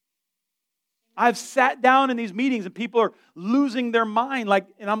 I've sat down in these meetings and people are losing their mind.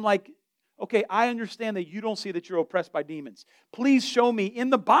 And I'm like, okay, I understand that you don't see that you're oppressed by demons. Please show me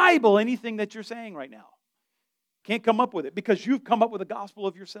in the Bible anything that you're saying right now. Can't come up with it because you've come up with a gospel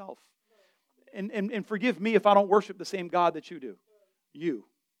of yourself. And forgive me if I don't worship the same God that you do. You.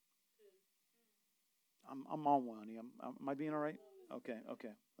 I'm on one, honey. Am I being all right? Okay.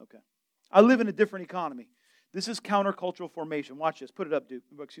 I live in a different economy. This is countercultural formation. Watch this. Put it up, Duke.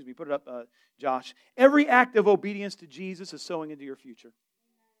 Put it up, Josh. Every act of obedience to Jesus is sowing into your future.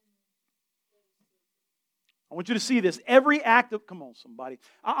 I want you to see this. Every act of, come on, somebody.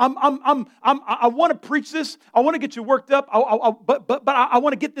 I want to preach this. I want to get you worked up. But I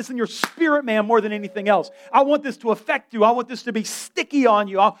want to get this in your spirit, man, more than anything else. I want this to affect you. I want this to be sticky on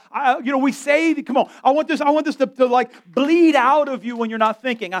you. We say, come on. I want this to like bleed out of you when you're not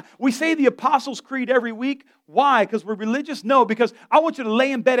thinking. We say the Apostles' Creed every week. Why? Because we're religious? No, because I want you to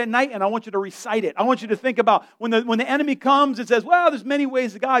lay in bed at night and I want you to recite it. I want you to think about when the enemy comes and says, well, there's many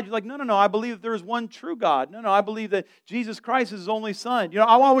ways to God. You're like, no, I believe that there is one true God. No, I believe that Jesus Christ is his only son.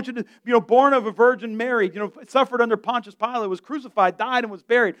 I want you to, born of a Virgin Mary, suffered under Pontius Pilate, was crucified, died, and was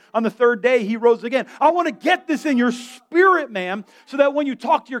buried. On the third day, he rose again. I want to get this in your spirit, man, so that when you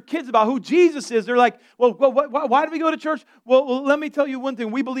talk to your kids about who Jesus is, they're like, well why do we go to church? Well, let me tell you one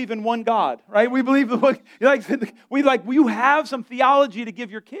thing. We believe in one God, right? We believe, like, you have some theology to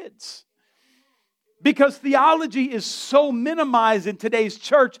give your kids. Because theology is so minimized in today's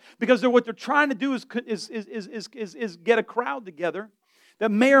church because what they're trying to do is get a crowd together that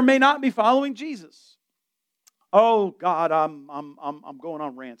may or may not be following Jesus. Oh God, I'm going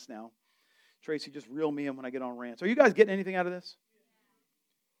on rants now. Tracy, just reel me in when I get on rants. Are you guys getting anything out of this?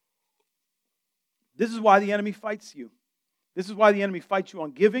 This is why the enemy fights you. This is why the enemy fights you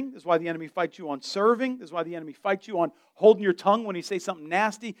on giving. This is why the enemy fights you on serving. This is why the enemy fights you on holding your tongue when you say something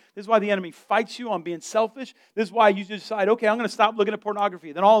nasty. This is why the enemy fights you on being selfish. This is why you decide, okay, I'm going to stop looking at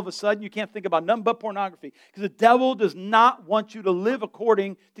pornography. Then all of a sudden you can't think about nothing but pornography. Because the devil does not want you to live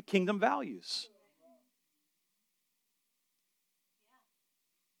according to kingdom values.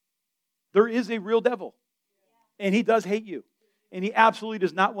 There is a real devil. And he does hate you. And he absolutely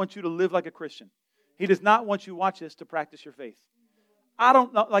does not want you to live like a Christian. He does not want you, watch this, to practice your faith. I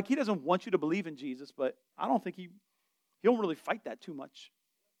don't know, he doesn't want you to believe in Jesus, but I don't think he don't really fight that too much.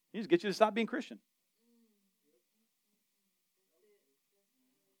 He just gets you to stop being Christian.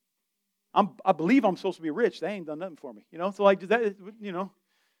 I believe I'm supposed to be rich. They ain't done nothing for me. So does that,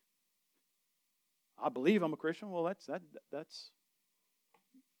 I believe I'm a Christian. Well, that's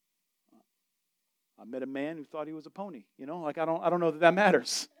I met a man who thought he was a pony. I don't know that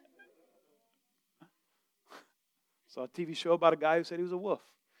matters. Saw a TV show about a guy who said he was a wolf.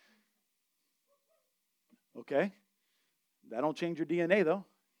 Okay. That don't change your DNA, though.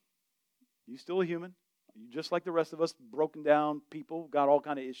 You're still a human. You're just like the rest of us, broken down people, got all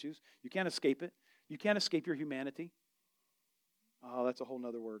kind of issues. You can't escape it. You can't escape your humanity. Oh, that's a whole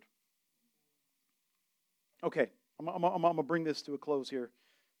nother word. Okay. I'm going to bring this to a close here.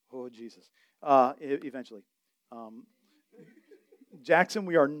 Oh, Jesus. Eventually. Jackson,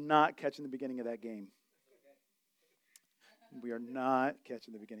 we are not catching the beginning of that game. We are not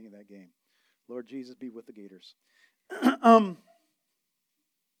catching the beginning of that game. Lord Jesus, be with the Gators.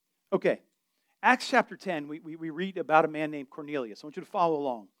 Okay. Acts chapter 10, we read about a man named Cornelius. I want you to follow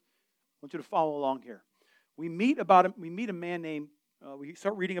along here. We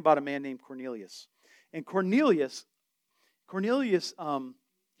start reading about a man named Cornelius. And Cornelius,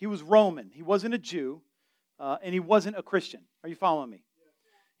 he was Roman. He wasn't a Jew, and he wasn't a Christian. Are you following me?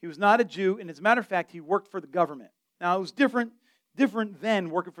 He was not a Jew, and as a matter of fact, he worked for the government. Now, it was different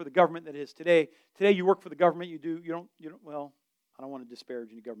then working for the government than it is today. Today, you work for the government. You don't. Well, I don't want to disparage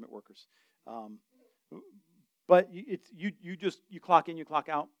any government workers, but you clock in, you clock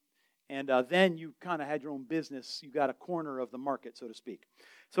out, and then you kind of had your own business. You got a corner of the market, so to speak.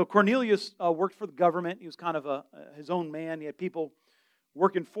 So Cornelius worked for the government. He was kind of his own man. He had people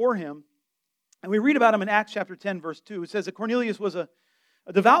working for him, and we read about him in Acts chapter 10, verse 2. It says that Cornelius was a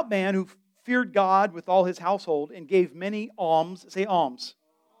devout man who feared God with all his household and gave many alms, say alms,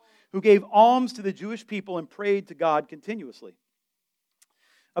 who gave alms to the Jewish people and prayed to God continuously.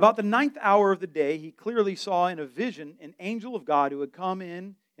 About the 9th hour of the day, he clearly saw in a vision an angel of God who had come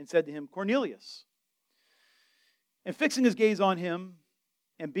in and said to him, Cornelius. And fixing his gaze on him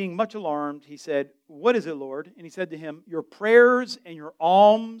and being much alarmed, he said, What is it, Lord? And he said to him, Your prayers and your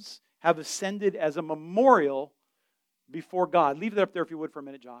alms have ascended as a memorial before God. Leave that up there if you would for a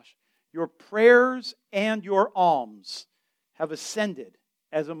minute, Josh. Your prayers and your alms have ascended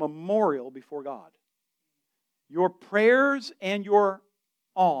as a memorial before God. Your prayers and your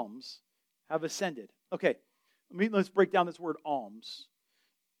alms have ascended. Okay, let's break down this word alms.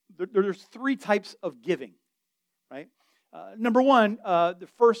 There's 3 types of giving, right? Number one, the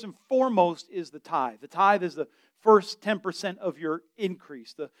first and foremost is the tithe. The tithe is the first 10% of your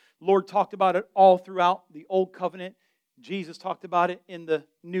increase. The Lord talked about it all throughout the Old Covenant. Jesus talked about it in the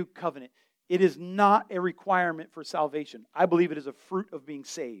New Covenant. It is not a requirement for salvation. I believe it is a fruit of being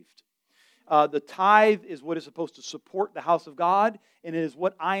saved. The tithe is what is supposed to support the house of God, and it is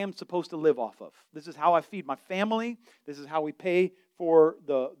what I am supposed to live off of. This is how I feed my family. This is how we pay for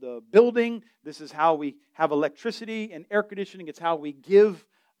the building. This is how we have electricity and air conditioning. It's how we give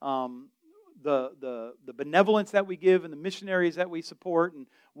the benevolence that we give and the missionaries that we support and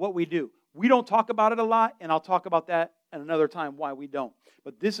what we do. We don't talk about it a lot, and I'll talk about that at another time why we don't.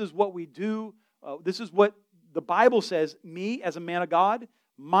 But this is what we do. This is what the Bible says. Me, as a man of God,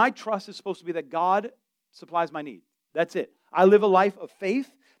 my trust is supposed to be that God supplies my need. That's it. I live a life of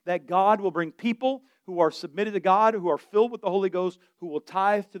faith that God will bring people who are submitted to God, who are filled with the Holy Ghost, who will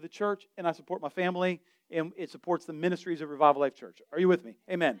tithe to the church, and I support my family, and it supports the ministries of Revival Life Church. Are you with me?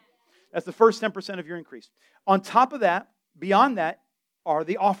 Amen. That's the first 10% of your increase. On top of that, beyond that, are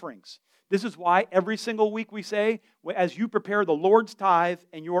the offerings. This is why every single week we say, as you prepare the Lord's tithe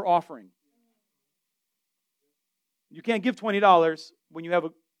and your offering. You can't give $20 when you have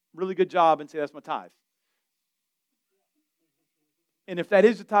a really good job and say, that's my tithe. And if that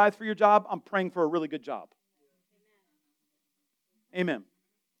is a tithe for your job, I'm praying for a really good job. Amen.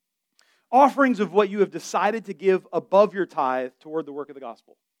 Offerings of what you have decided to give above your tithe toward the work of the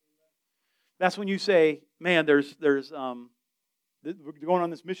gospel. That's when you say, man, we're going on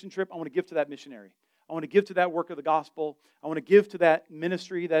this mission trip. I want to give to that missionary. I want to give to that work of the gospel. I want to give to that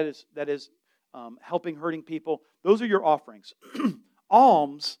ministry that is helping hurting people. Those are your offerings.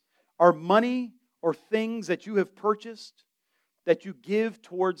 Alms are money or things that you have purchased that you give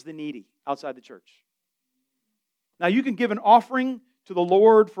towards the needy outside the church. Now, you can give an offering to the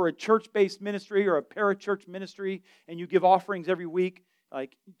Lord for a church-based ministry or a parachurch ministry, and you give offerings every week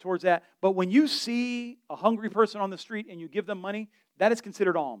like towards that. But when you see a hungry person on the street and you give them money, that is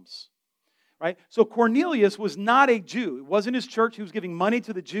considered alms. Right? So Cornelius was not a Jew. It wasn't his church. He was giving money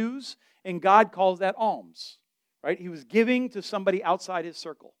to the Jews, and God calls that alms. Right? He was giving to somebody outside his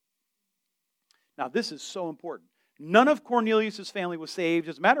circle. Now, this is so important. None of Cornelius' family was saved.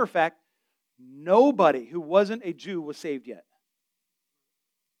 As a matter of fact, nobody who wasn't a Jew was saved yet.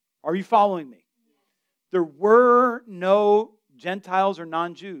 Are you following me? There were no Gentiles or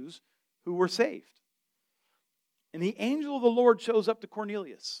non-Jews who were saved. And the angel of the Lord shows up to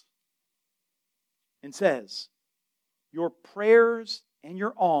Cornelius and says, your prayers and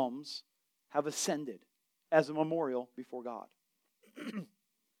your alms have ascended as a memorial before God.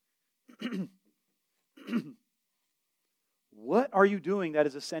 What are you doing that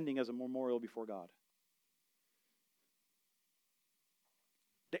is ascending as a memorial before God?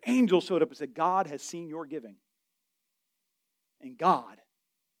 The angel showed up and said, God has seen your giving. And God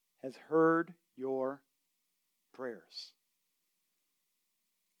has heard your prayers.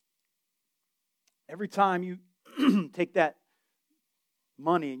 Every time you take that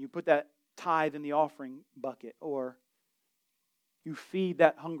money and you put that tithe in the offering bucket, or you feed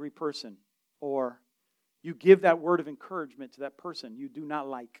that hungry person, or you give that word of encouragement to that person you do not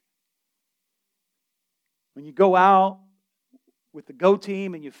like. When you go out with the Go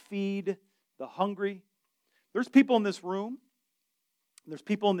team and you feed the hungry, there's people in this room, there's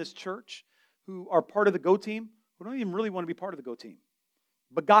people in this church who are part of the Go team who don't even really want to be part of the Go team.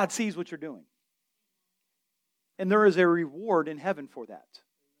 But God sees what you're doing. And there is a reward in heaven for that.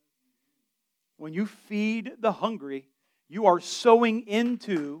 When you feed the hungry, you are sowing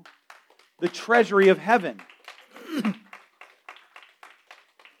into the treasury of heaven.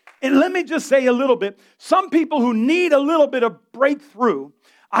 And let me just say a little bit. Some people who need a little bit of breakthrough,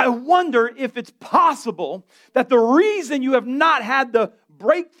 I wonder if it's possible that the reason you have not had the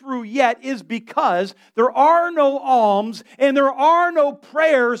breakthrough yet is because there are no alms and there are no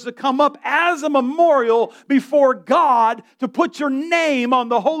prayers to come up as a memorial before God to put your name on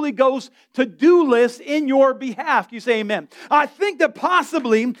the Holy Ghost to-do list in your behalf. You say amen. I think that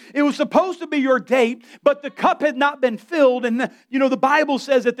possibly it was supposed to be your date, but the cup had not been filled. And the Bible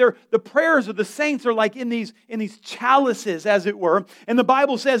says that the prayers of the saints are like in these chalices, as it were. And the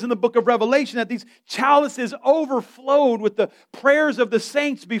Bible says in the book of Revelation that these chalices overflowed with the prayers of the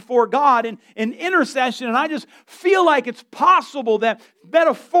saints before God in intercession. And I just feel like it's possible that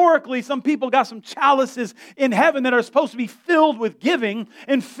metaphorically some people got some chalices in heaven that are supposed to be filled with giving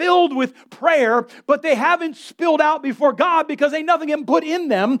and filled with prayer, but they haven't spilled out before God because ain't nothing getting put in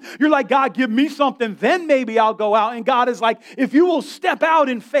them. You're like, God, give me something, then maybe I'll go out. And God is like, if you will step out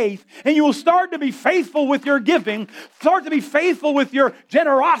in faith and you will start to be faithful with your giving, start to be faithful with your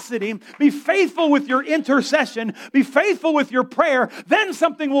generosity, be faithful with your intercession, be faithful with your prayer, then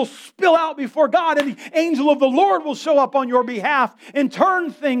something will spill out before God and the angel of the Lord will show up on your behalf and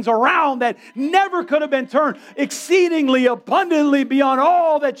turn things around that never could have been turned, exceedingly abundantly beyond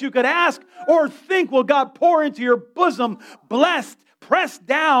all that you could ask or think will God pour into your bosom, blessed, pressed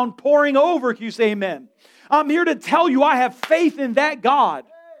down, pouring over. Can you say amen? I'm here to tell you I have faith in that God.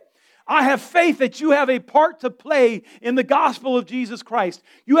 I have faith that you have a part to play in the gospel of Jesus Christ.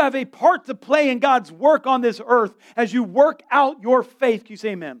 You have a part to play in God's work on this earth as you work out your faith. Can you say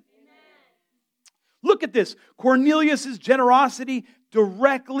amen? Amen. Look at this. Cornelius' generosity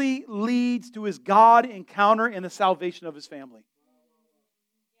directly leads to his God encounter and the salvation of his family.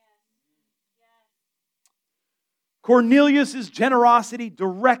 Cornelius' generosity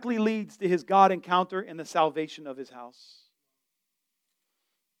directly leads to his God encounter and the salvation of his house.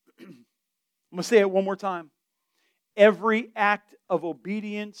 I'm going to say it one more time. Every act of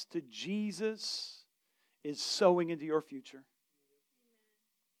obedience to Jesus is sowing into your future.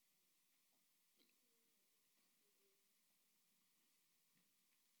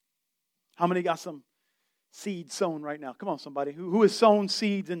 How many got some seed sown right now? Come on, somebody who has sown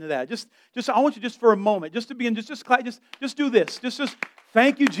seeds into that. Just I want you just for a moment, just to begin, just do this. Just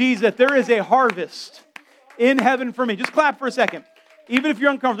thank you, Jesus, that there is a harvest in heaven for me. Just clap for a second. Even if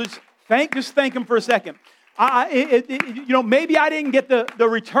you're uncomfortable, just thank Him for a second. Maybe I didn't get the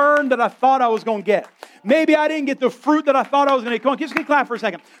return that I thought I was going to get. Maybe I didn't get the fruit that I thought I was going to get. Come on, just clap for a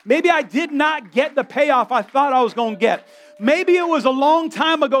second. Maybe I did not get the payoff I thought I was going to get. Maybe it was a long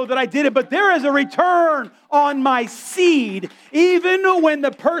time ago that I did it, but there is a return on my seed. Even when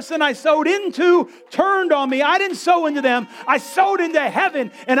the person I sowed into turned on me, I didn't sow into them. I sowed into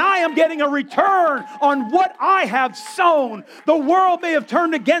heaven, and I am getting a return on what I have sown. The world may have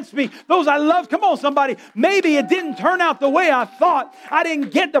turned against me. Those I love, come on, somebody. Maybe it didn't turn out the way I thought. I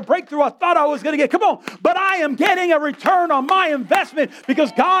didn't get the breakthrough I thought I was going to get. Come on. But I am getting a return on my investment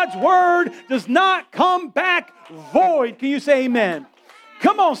because God's word does not come back void. Can you say amen?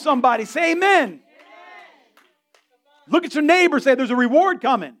 Come on, somebody. Say amen. Look at your neighbor. Say, there's a reward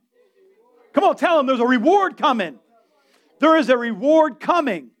coming. Come on, tell them there's a reward coming. There is a reward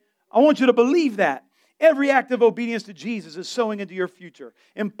coming. I want you to believe that. Every act of obedience to Jesus is sowing into your future.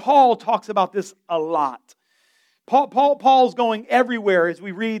 And Paul talks about this a lot. Paul's going everywhere as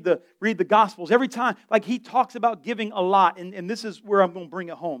we read the Gospels. Every time, like he talks about giving a lot. And this is where I'm going to bring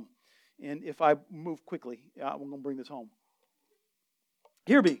it home. And if I move quickly, I'm going to bring this home.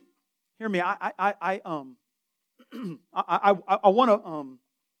 Hear me. I want to.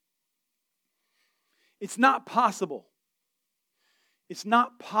 It's not possible. It's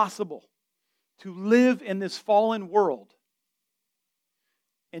not possible to live in this fallen world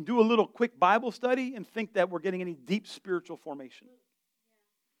and do a little quick Bible study and think that we're getting any deep spiritual formation.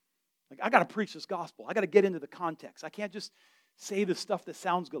 Like, I got to preach this gospel. I got to get into the context. I can't just say the stuff that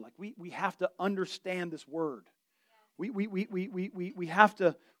sounds good. Like, we have to understand this word. We have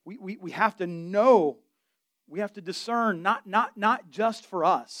to know. We have to discern, not just for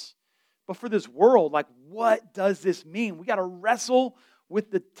us, but for this world. Like, what does this mean? We got to wrestle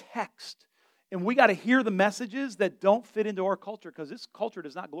with the text. And we got to hear the messages that don't fit into our culture, because this culture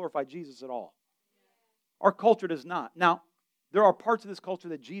does not glorify Jesus at all. Our culture does not. Now, there are parts of this culture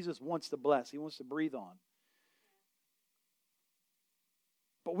that Jesus wants to bless. He wants to breathe on.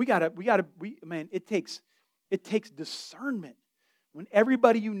 But it takes discernment. When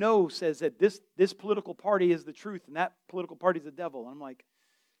everybody you know says that this political party is the truth and that political party is the devil, I'm like,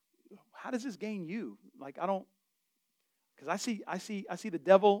 how does this gain you? Like, I don't. Because I see the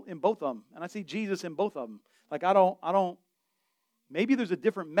devil in both of them, and I see Jesus in both of them. Like, I don't. Maybe there's a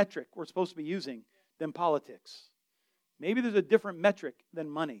different metric we're supposed to be using than politics. Maybe there's a different metric than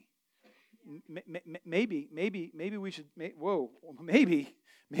money. Maybe we should.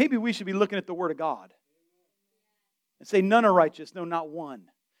 Maybe we should be looking at the Word of God and say, none are righteous, no, not one.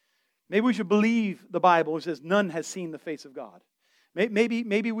 Maybe we should believe the Bible, which says none has seen the face of God.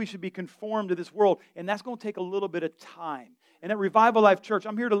 Maybe we should be conformed to this world, and that's going to take a little bit of time. And at Revival Life Church,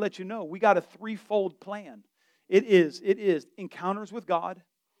 I'm here to let you know, we got a threefold plan. It is encounters with God,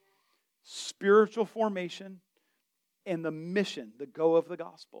 spiritual formation, and the mission, the go of the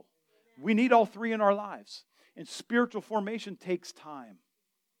gospel. We need all three in our lives. And spiritual formation takes time.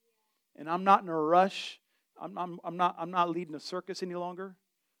 And I'm not in a rush. I'm not leading a circus any longer.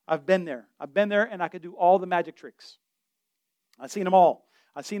 I've been there, and I could do all the magic tricks. I've seen them all.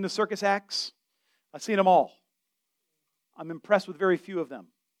 I've seen the circus acts. I've seen them all. I'm impressed with very few of them.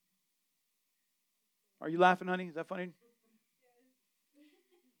 Are you laughing, honey? Is that funny?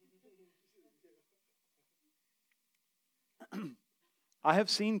 I have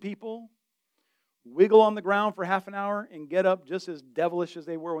seen people wiggle on the ground for half an hour and get up just as devilish as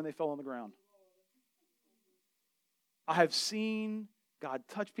they were when they fell on the ground. I have seen God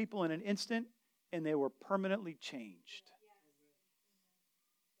touch people in an instant, and they were permanently changed.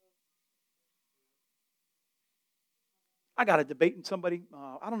 I got a debate with somebody.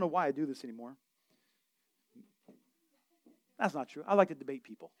 I don't know why I do this anymore. That's not true. I like to debate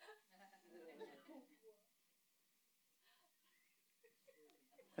people.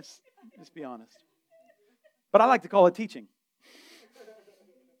 Let's be honest. But I like to call it teaching.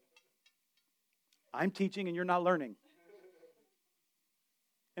 I'm teaching and you're not learning.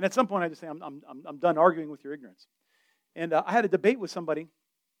 And at some point I just say, I'm done arguing with your ignorance. And I had a debate with somebody.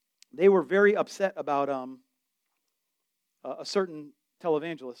 They were very upset about a certain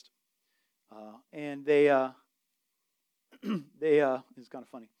televangelist, and they it's kind of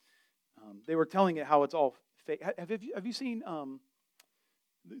funny. They were telling it how it's all fake. Have you seen?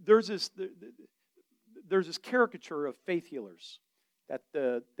 There's this caricature of faith healers that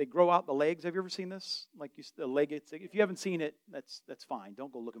they grow out the legs. Have you ever seen this? Like the leg. If you haven't seen it, that's fine.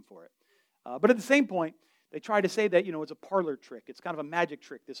 Don't go looking for it. But at the same point, they try to say that it's a parlor trick. It's kind of a magic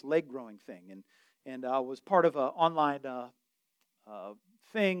trick. This leg growing thing, and was part of an online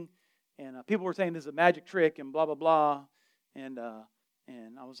thing, and people were saying this is a magic trick and blah, blah, blah. And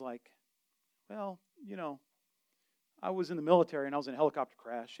And I was like, well, I was in the military and I was in a helicopter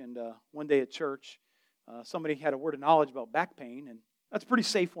crash. And one day at church, somebody had a word of knowledge about back pain. And that's a pretty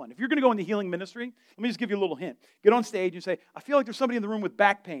safe one. If you're going to go into healing ministry, let me just give you a little hint. Get on stage and say, I feel like there's somebody in the room with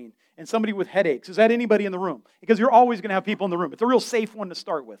back pain and somebody with headaches. Is that anybody in the room? Because you're always going to have people in the room. It's a real safe one to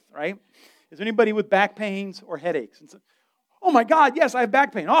start with, right? Is there anybody with back pains or headaches? And so, oh my God, yes, I have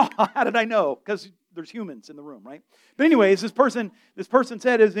back pain. Oh, how did I know? Because there's humans in the room, right? But anyways, this person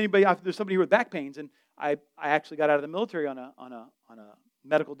said, there's somebody here with back pains? And I actually got out of the military on a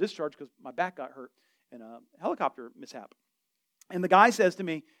medical discharge because my back got hurt in a helicopter mishap. And the guy says to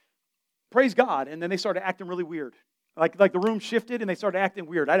me, praise God. And then they started acting really weird. Like the room shifted and they started acting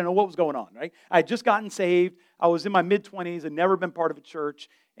weird. I didn't know what was going on, right? I had just gotten saved. I was in my mid-20s and never been part of a church.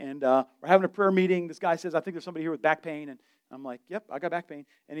 And we're having a prayer meeting. This guy says, I think there's somebody here with back pain. And I'm like, yep, I got back pain.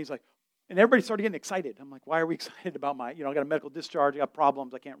 And he's like, and everybody started getting excited. I'm like, why are we excited about I got a medical discharge. I got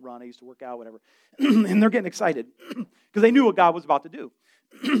problems. I can't run. I used to work out, whatever. And they're getting excited because they knew what God was about to do.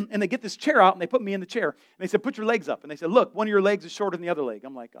 And they get this chair out and they put me in the chair. And they said, put your legs up. And they said, look, one of your legs is shorter than the other leg.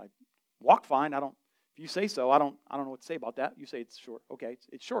 I'm like, I walk fine. If you say so, I don't know what to say about that. You say it's short. Okay,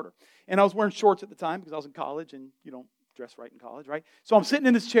 it's shorter. And I was wearing shorts at the time because I was in college and you don't dress right in college, right? So I'm sitting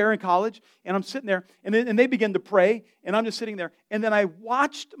in this chair in college and I'm sitting there and they begin to pray and I'm just sitting there. And then I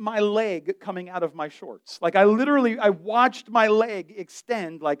watched my leg coming out of my shorts. Like I watched my leg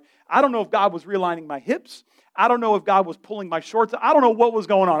extend. Like I don't know if God was realigning my hips. I don't know if God was pulling my shorts. I don't know what was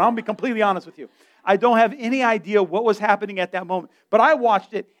going on. I'm going to be completely honest with you. I don't have any idea what was happening at that moment. But I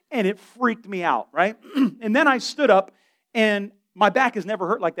watched it, and it freaked me out, right? And then I stood up, and my back has never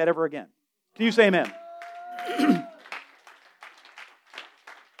hurt like that ever again. Can you say amen?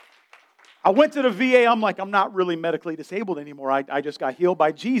 I went to the VA. I'm like, I'm not really medically disabled anymore. I just got healed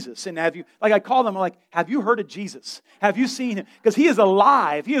by Jesus. And I call them, I'm like, have you heard of Jesus? Have you seen Him? Because He is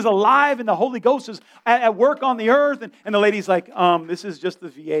alive. He is alive and the Holy Ghost is at work on the earth. And the lady's like, this is just the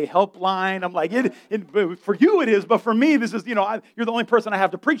VA helpline. I'm like, for you it is, but for me, this is, you're the only person I have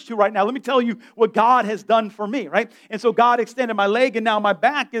to preach to right now. Let me tell you what God has done for me, right? And so God extended my leg and now my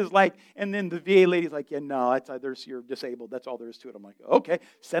back is like, and then the VA lady's like, yeah, no, you're disabled. That's all there is to it. I'm like, okay,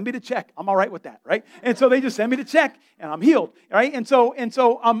 send me the check. I'm all right with that, right? And so they just send me the check, and I'm healed, right? And so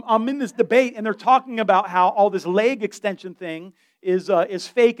I'm in this debate, and they're talking about how all this leg extension thing is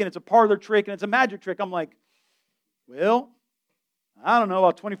fake, and it's a parlor trick, and it's a magic trick. I'm like, well, I don't know.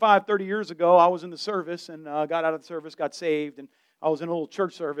 About 25, 30 years ago, I was in the service, and got out of the service, got saved, and I was in a little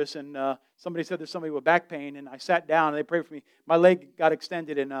church service, and somebody said there's somebody with back pain, and I sat down, and they prayed for me. My leg got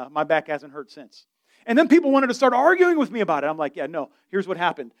extended, and my back hasn't hurt since. And then people wanted to start arguing with me about it. I'm like, yeah, no, here's what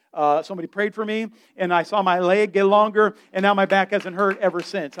happened. Somebody prayed for me, and I saw my leg get longer, and now my back hasn't hurt ever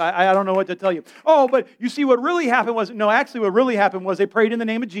since. I don't know what to tell you. Oh, but you see, what really happened was they prayed in the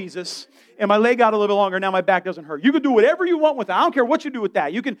name of Jesus, and my leg got a little longer, now my back doesn't hurt. You can do whatever you want with that. I don't care what you do with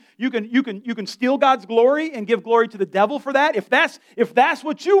that. You can steal God's glory and give glory to the devil for that. If that's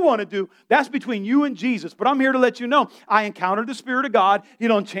what you want to do, that's between you and Jesus. But I'm here to let you know, I encountered the Spirit of God. He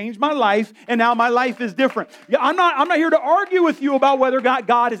done changed my life, and now my life is different. Yeah, I'm not here to argue with you about whether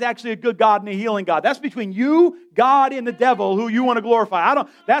God is actually a good God and a healing God. That's between you, God, and the devil, who you want to glorify.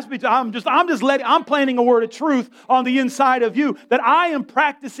 I'm planting a word of truth on the inside of you, that I am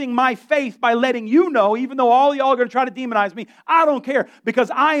practicing my faith by letting you know, even though all y'all are going to try to demonize me, I don't care,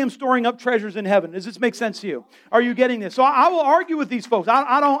 because I am storing up treasures in heaven. Does this make sense to you? Are you getting this? So I will argue with these folks.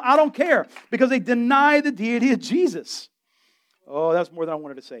 I don't care, because they deny the deity of Jesus. Oh, that's more than I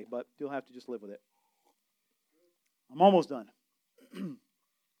wanted to say, but you'll have to just live with it. I'm almost done.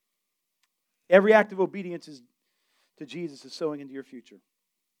 Every act of obedience to Jesus is sowing into your future.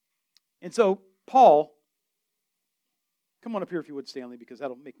 And so, Paul, come on up here if you would, Stanley, because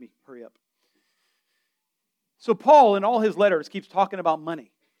that'll make me hurry up. So Paul, in all his letters, keeps talking about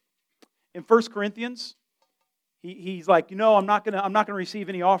money. In 1 Corinthians, he's like, I'm not gonna receive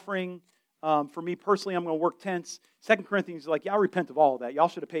any offering. For me personally, I'm going to work tents. 2 Corinthians is like, yeah, I repent of all of that. Y'all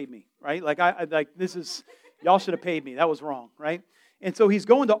should have paid me, right? Y'all should have paid me. That was wrong, right? And so he's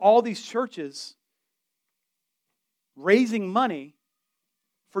going to all these churches raising money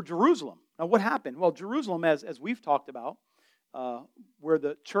for Jerusalem. Now, what happened? Well, Jerusalem, as we've talked about, where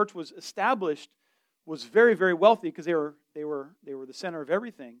the church was established, was very, very wealthy because they were the center of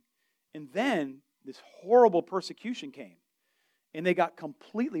everything. And then this horrible persecution came, and they got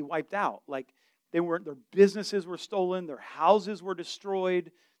completely wiped out. Like their businesses were stolen, their houses were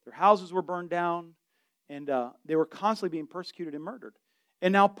destroyed, their houses were burned down. And they were constantly being persecuted and murdered.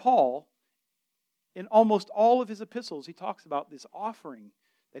 And now Paul, in almost all of his epistles, he talks about this offering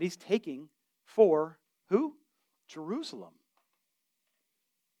that he's taking for who? Jerusalem.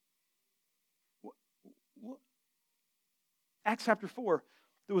 Acts chapter 4,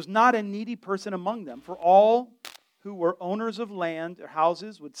 there was not a needy person among them, for all who were owners of land or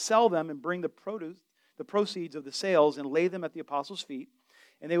houses would sell them and bring the proceeds of the sales and lay them at the apostles' feet,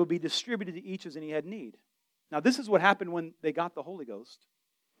 and they would be distributed to each as any had need. Now, this is what happened when they got the Holy Ghost.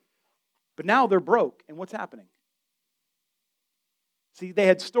 But now they're broke, and what's happening? See, they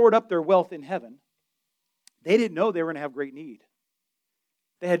had stored up their wealth in heaven. They didn't know they were going to have great need.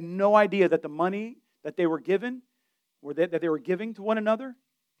 They had no idea that the money that they were given, or that they were giving to one another,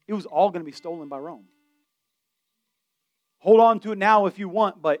 it was all going to be stolen by Rome. Hold on to it now if you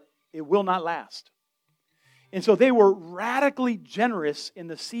want, but it will not last. And so they were radically generous in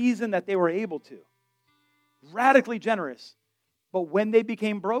the season that they were able to. Radically generous. But when they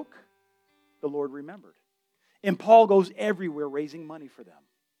became broke, the Lord remembered. And Paul goes everywhere raising money for them.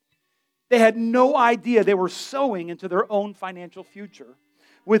 They had no idea they were sowing into their own financial future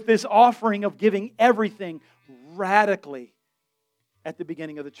with this offering of giving everything radically at the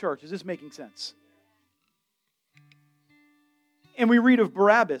beginning of the church. Is this making sense? And we read of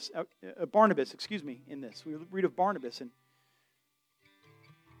Barnabas, in this. We read of Barnabas. And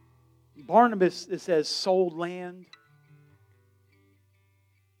Barnabas, it says, sold land,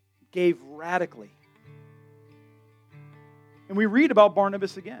 gave radically. And we read about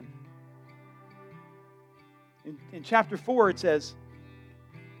Barnabas again. In chapter 4, it says,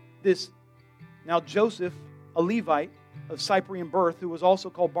 now Joseph, a Levite of Cyprian birth, who was also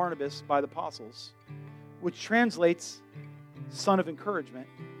called Barnabas by the apostles, which translates son of encouragement,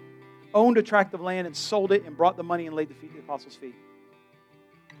 owned a tract of land and sold it and brought the money and laid the apostles' feet.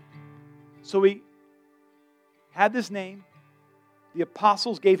 So he had this name. The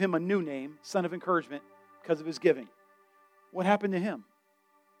apostles gave him a new name, son of encouragement, because of his giving. What happened to him?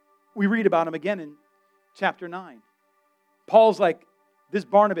 We read about him again in chapter 9. Paul's like, this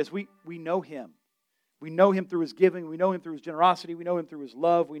Barnabas, we know him. We know him through his giving. We know him through his generosity. We know him through his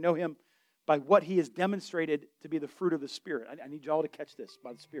love. We know him by what he has demonstrated to be the fruit of the Spirit. I need you all to catch this,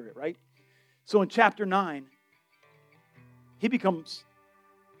 by the Spirit, right? So in chapter 9, he becomes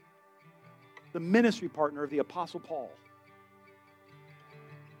the ministry partner of the Apostle Paul.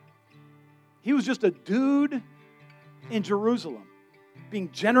 He was just a dude in Jerusalem,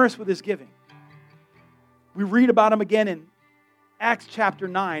 being generous with his giving. We read about him again in Acts chapter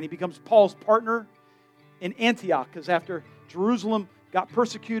 9. He becomes Paul's partner in Antioch, because after Jerusalem got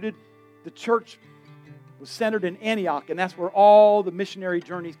persecuted, the church was centered in Antioch, and that's where all the missionary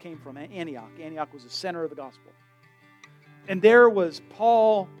journeys came from, Antioch. Antioch was the center of the gospel. And there was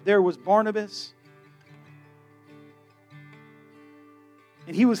Paul, there was Barnabas,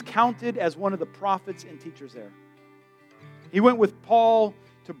 and he was counted as one of the prophets and teachers there. He went with Paul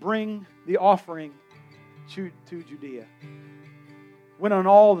to bring the offering to Judea. Went on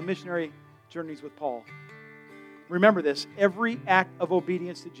all the missionary journeys with Paul. Remember this, every act of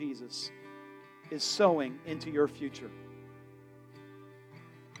obedience to Jesus is sowing into your future.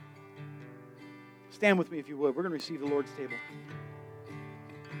 Stand with me if you would. We're going to receive the Lord's table.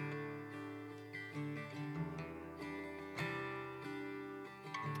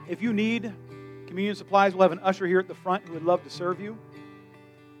 If you need communion supplies, we'll have an usher here at the front who would love to serve you.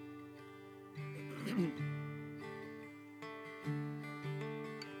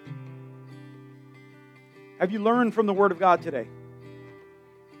 Have you learned from the Word of God today?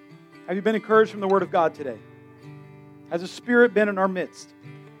 Have you been encouraged from the Word of God today? Has the Spirit been in our midst?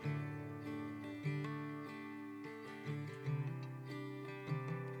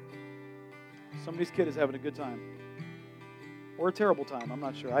 Somebody's kid is having a good time. Or a terrible time, I'm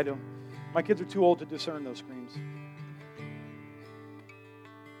not sure. My kids are too old to discern those screams.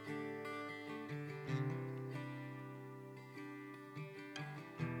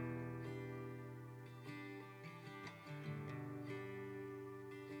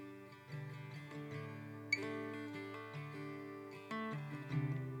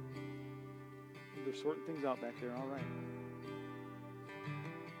 They're sorting things out back there, all right.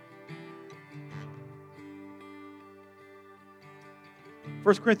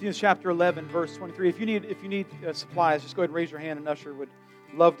 1 Corinthians chapter 11, verse 23. If you need supplies, just go ahead and raise your hand, and usher would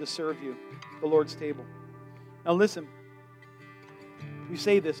love to serve you at the Lord's table. Now listen, we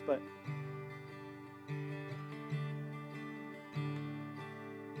say this, but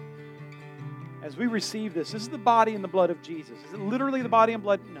as we receive this is the body and the blood of Jesus. Is it literally the body and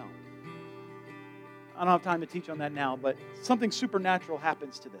blood? No. I don't have time to teach on that now, but something supernatural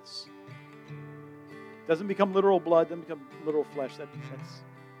happens to this. It doesn't become literal blood, doesn't become literal flesh. That's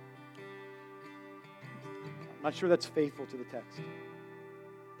I'm not sure that's faithful to the text.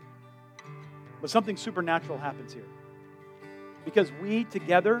 But something supernatural happens here. Because we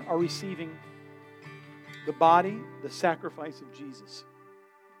together are receiving the body, the sacrifice of Jesus.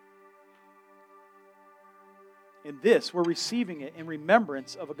 In this, we're receiving it in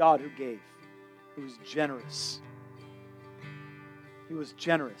remembrance of a God who gave, who was generous. He was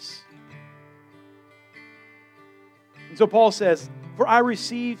generous. And so Paul says, "For I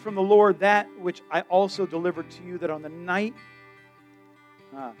received from the Lord that which I also delivered to you, that on the night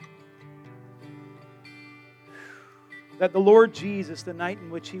that the Lord Jesus, the night in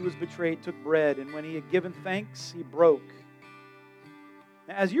which he was betrayed, took bread, and when he had given thanks, he broke."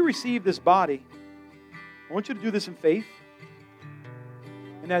 Now, as you receive this body, I want you to do this in faith.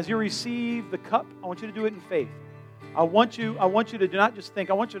 And as you receive the cup, I want you to do it in faith. I want you to not just think,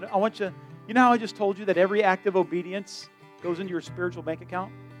 I want you, you know how I just told you that every act of obedience goes into your spiritual bank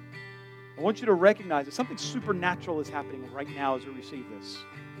account? I want you to recognize that something supernatural is happening right now as you receive this.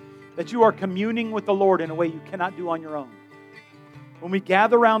 That you are communing with the Lord in a way you cannot do on your own. When we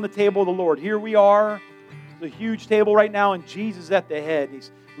gather around the table of the Lord, here we are, the huge table right now, and Jesus is at the head.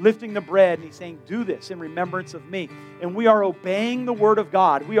 He's lifting the bread, and He's saying, "Do this in remembrance of me." And we are obeying the Word of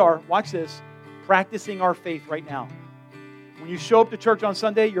God. We are, watch this, practicing our faith right now. When you show up to church on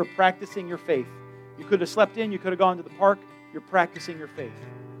Sunday, you're practicing your faith. You could have slept in, you could have gone to the park, you're practicing your faith.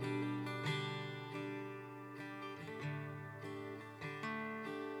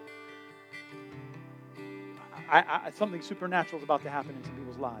 Something supernatural is about to happen in some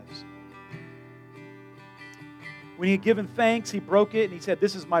people's lives. When he had given thanks, he broke it and he said,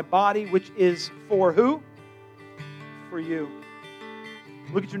 "This is my body, which is for who? For you."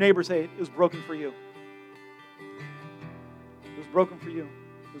 Look at your neighbor and say, "It was broken for you. It was broken for you.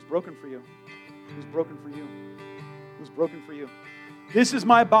 It was broken for you. It was broken for you. It was broken for you. This is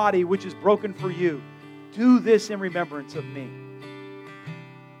my body, which is broken for you. Do this in remembrance of me."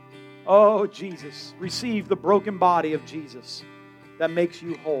 Oh, Jesus, receive the broken body of Jesus that makes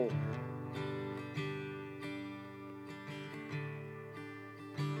you whole.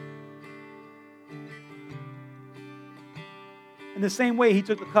 In the same way, he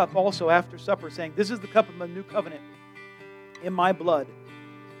took the cup also after supper, saying, "This is the cup of the new covenant in my blood.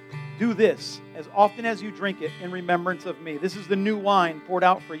 Do this as often as you drink it in remembrance of me." This is the new wine poured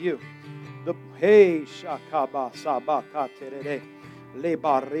out for you. Hey, shakaba sabaka terere.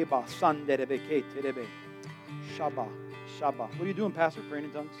 Leba reba sanderebeke terebe. Shaba, shaba. What are you doing, Pastor? Praying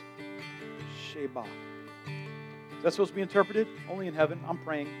in tongues? Sheba. Is that supposed to be interpreted? Only in heaven. I'm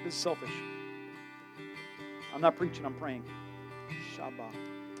praying. This is selfish. I'm not preaching, I'm praying. Shaba,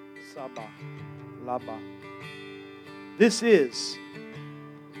 Saba, Laba. This is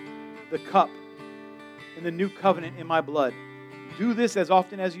the cup in the new covenant in my blood. Do this as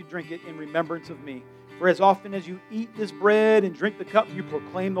often as you drink it in remembrance of me. For as often as you eat this bread and drink the cup, you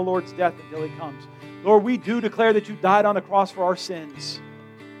proclaim the Lord's death until He comes. Lord, we do declare that you died on the cross for our sins.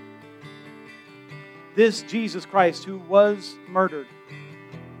 This Jesus Christ, who was murdered,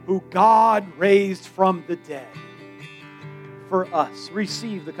 who God raised from the dead for us.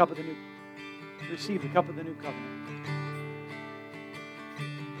 Receive the cup of the new covenant.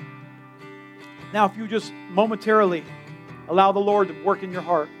 Now, if you just momentarily allow the Lord to work in your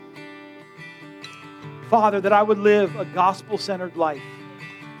heart. Father, that I would live a gospel-centered life.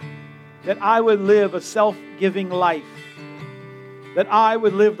 That I would live a self-giving life. That I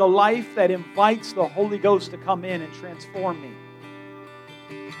would live the life that invites the Holy Ghost to come in and transform me.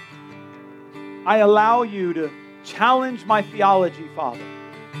 I allow you to challenge my theology, Father.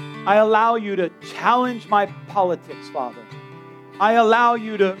 I allow you to challenge my politics, Father. I allow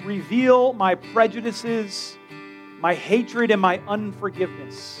you to reveal my prejudices, my hatred, and my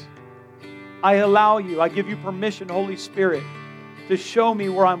unforgiveness. I allow you, I give you permission, Holy Spirit, to show me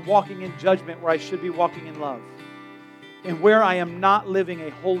where I'm walking in judgment, where I should be walking in love, and where I am not living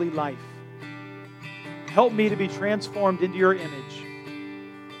a holy life. Help me to be transformed into your image.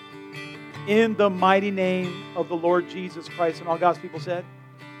 In the mighty name of the Lord Jesus Christ. And all God's people said,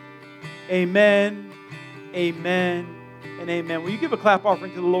 amen, amen, and amen. Will you give a clap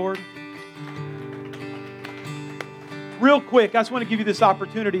offering to the Lord? Real quick, I just want to give you this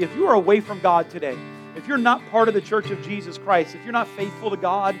opportunity. If you are away from God today, if you're not part of the Church of Jesus Christ, if you're not faithful to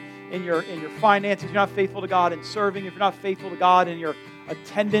God in your finances, if you're not faithful to God in serving, if you're not faithful to God in your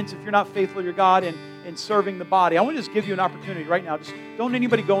attendance, if you're not faithful to God in serving the body, I want to just give you an opportunity right now. Just don't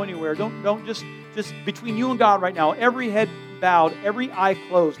anybody go anywhere. Don't just between you and God right now, every head bowed, every eye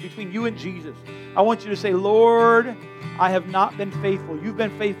closed, between you and Jesus. I want you to say, Lord, I have not been faithful. You've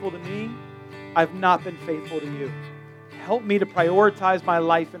been faithful to me. I've not been faithful to you. Help me to prioritize my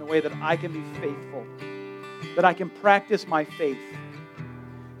life in a way that I can be faithful, that I can practice my faith,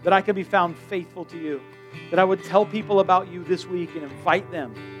 that I can be found faithful to you, that I would tell people about you this week and invite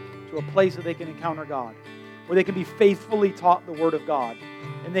them to a place that they can encounter God. where they can be faithfully taught the Word of God,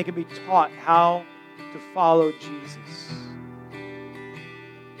 and they can be taught how to follow Jesus.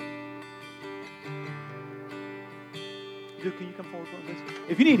 Dude, can you come forward for this?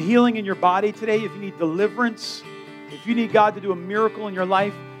 If you need healing in your body today, if you need deliverance, if you need God to do a miracle in your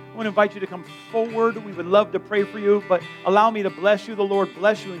life, I want to invite you to come forward. We would love to pray for you, but allow me to bless you. The Lord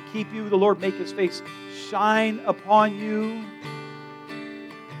bless you and keep you. The Lord make His face shine upon you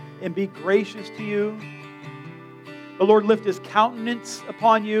and be gracious to you. The Lord lift His countenance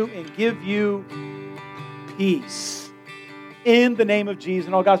upon you and give you peace. In the name of Jesus.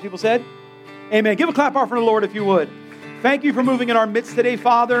 And all God's people said, amen. Give a clap offering to the Lord if you would. Thank you for moving in our midst today,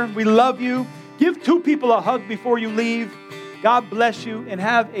 Father. We love you. Give two people a hug before you leave. God bless you and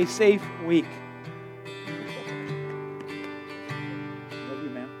have a safe week.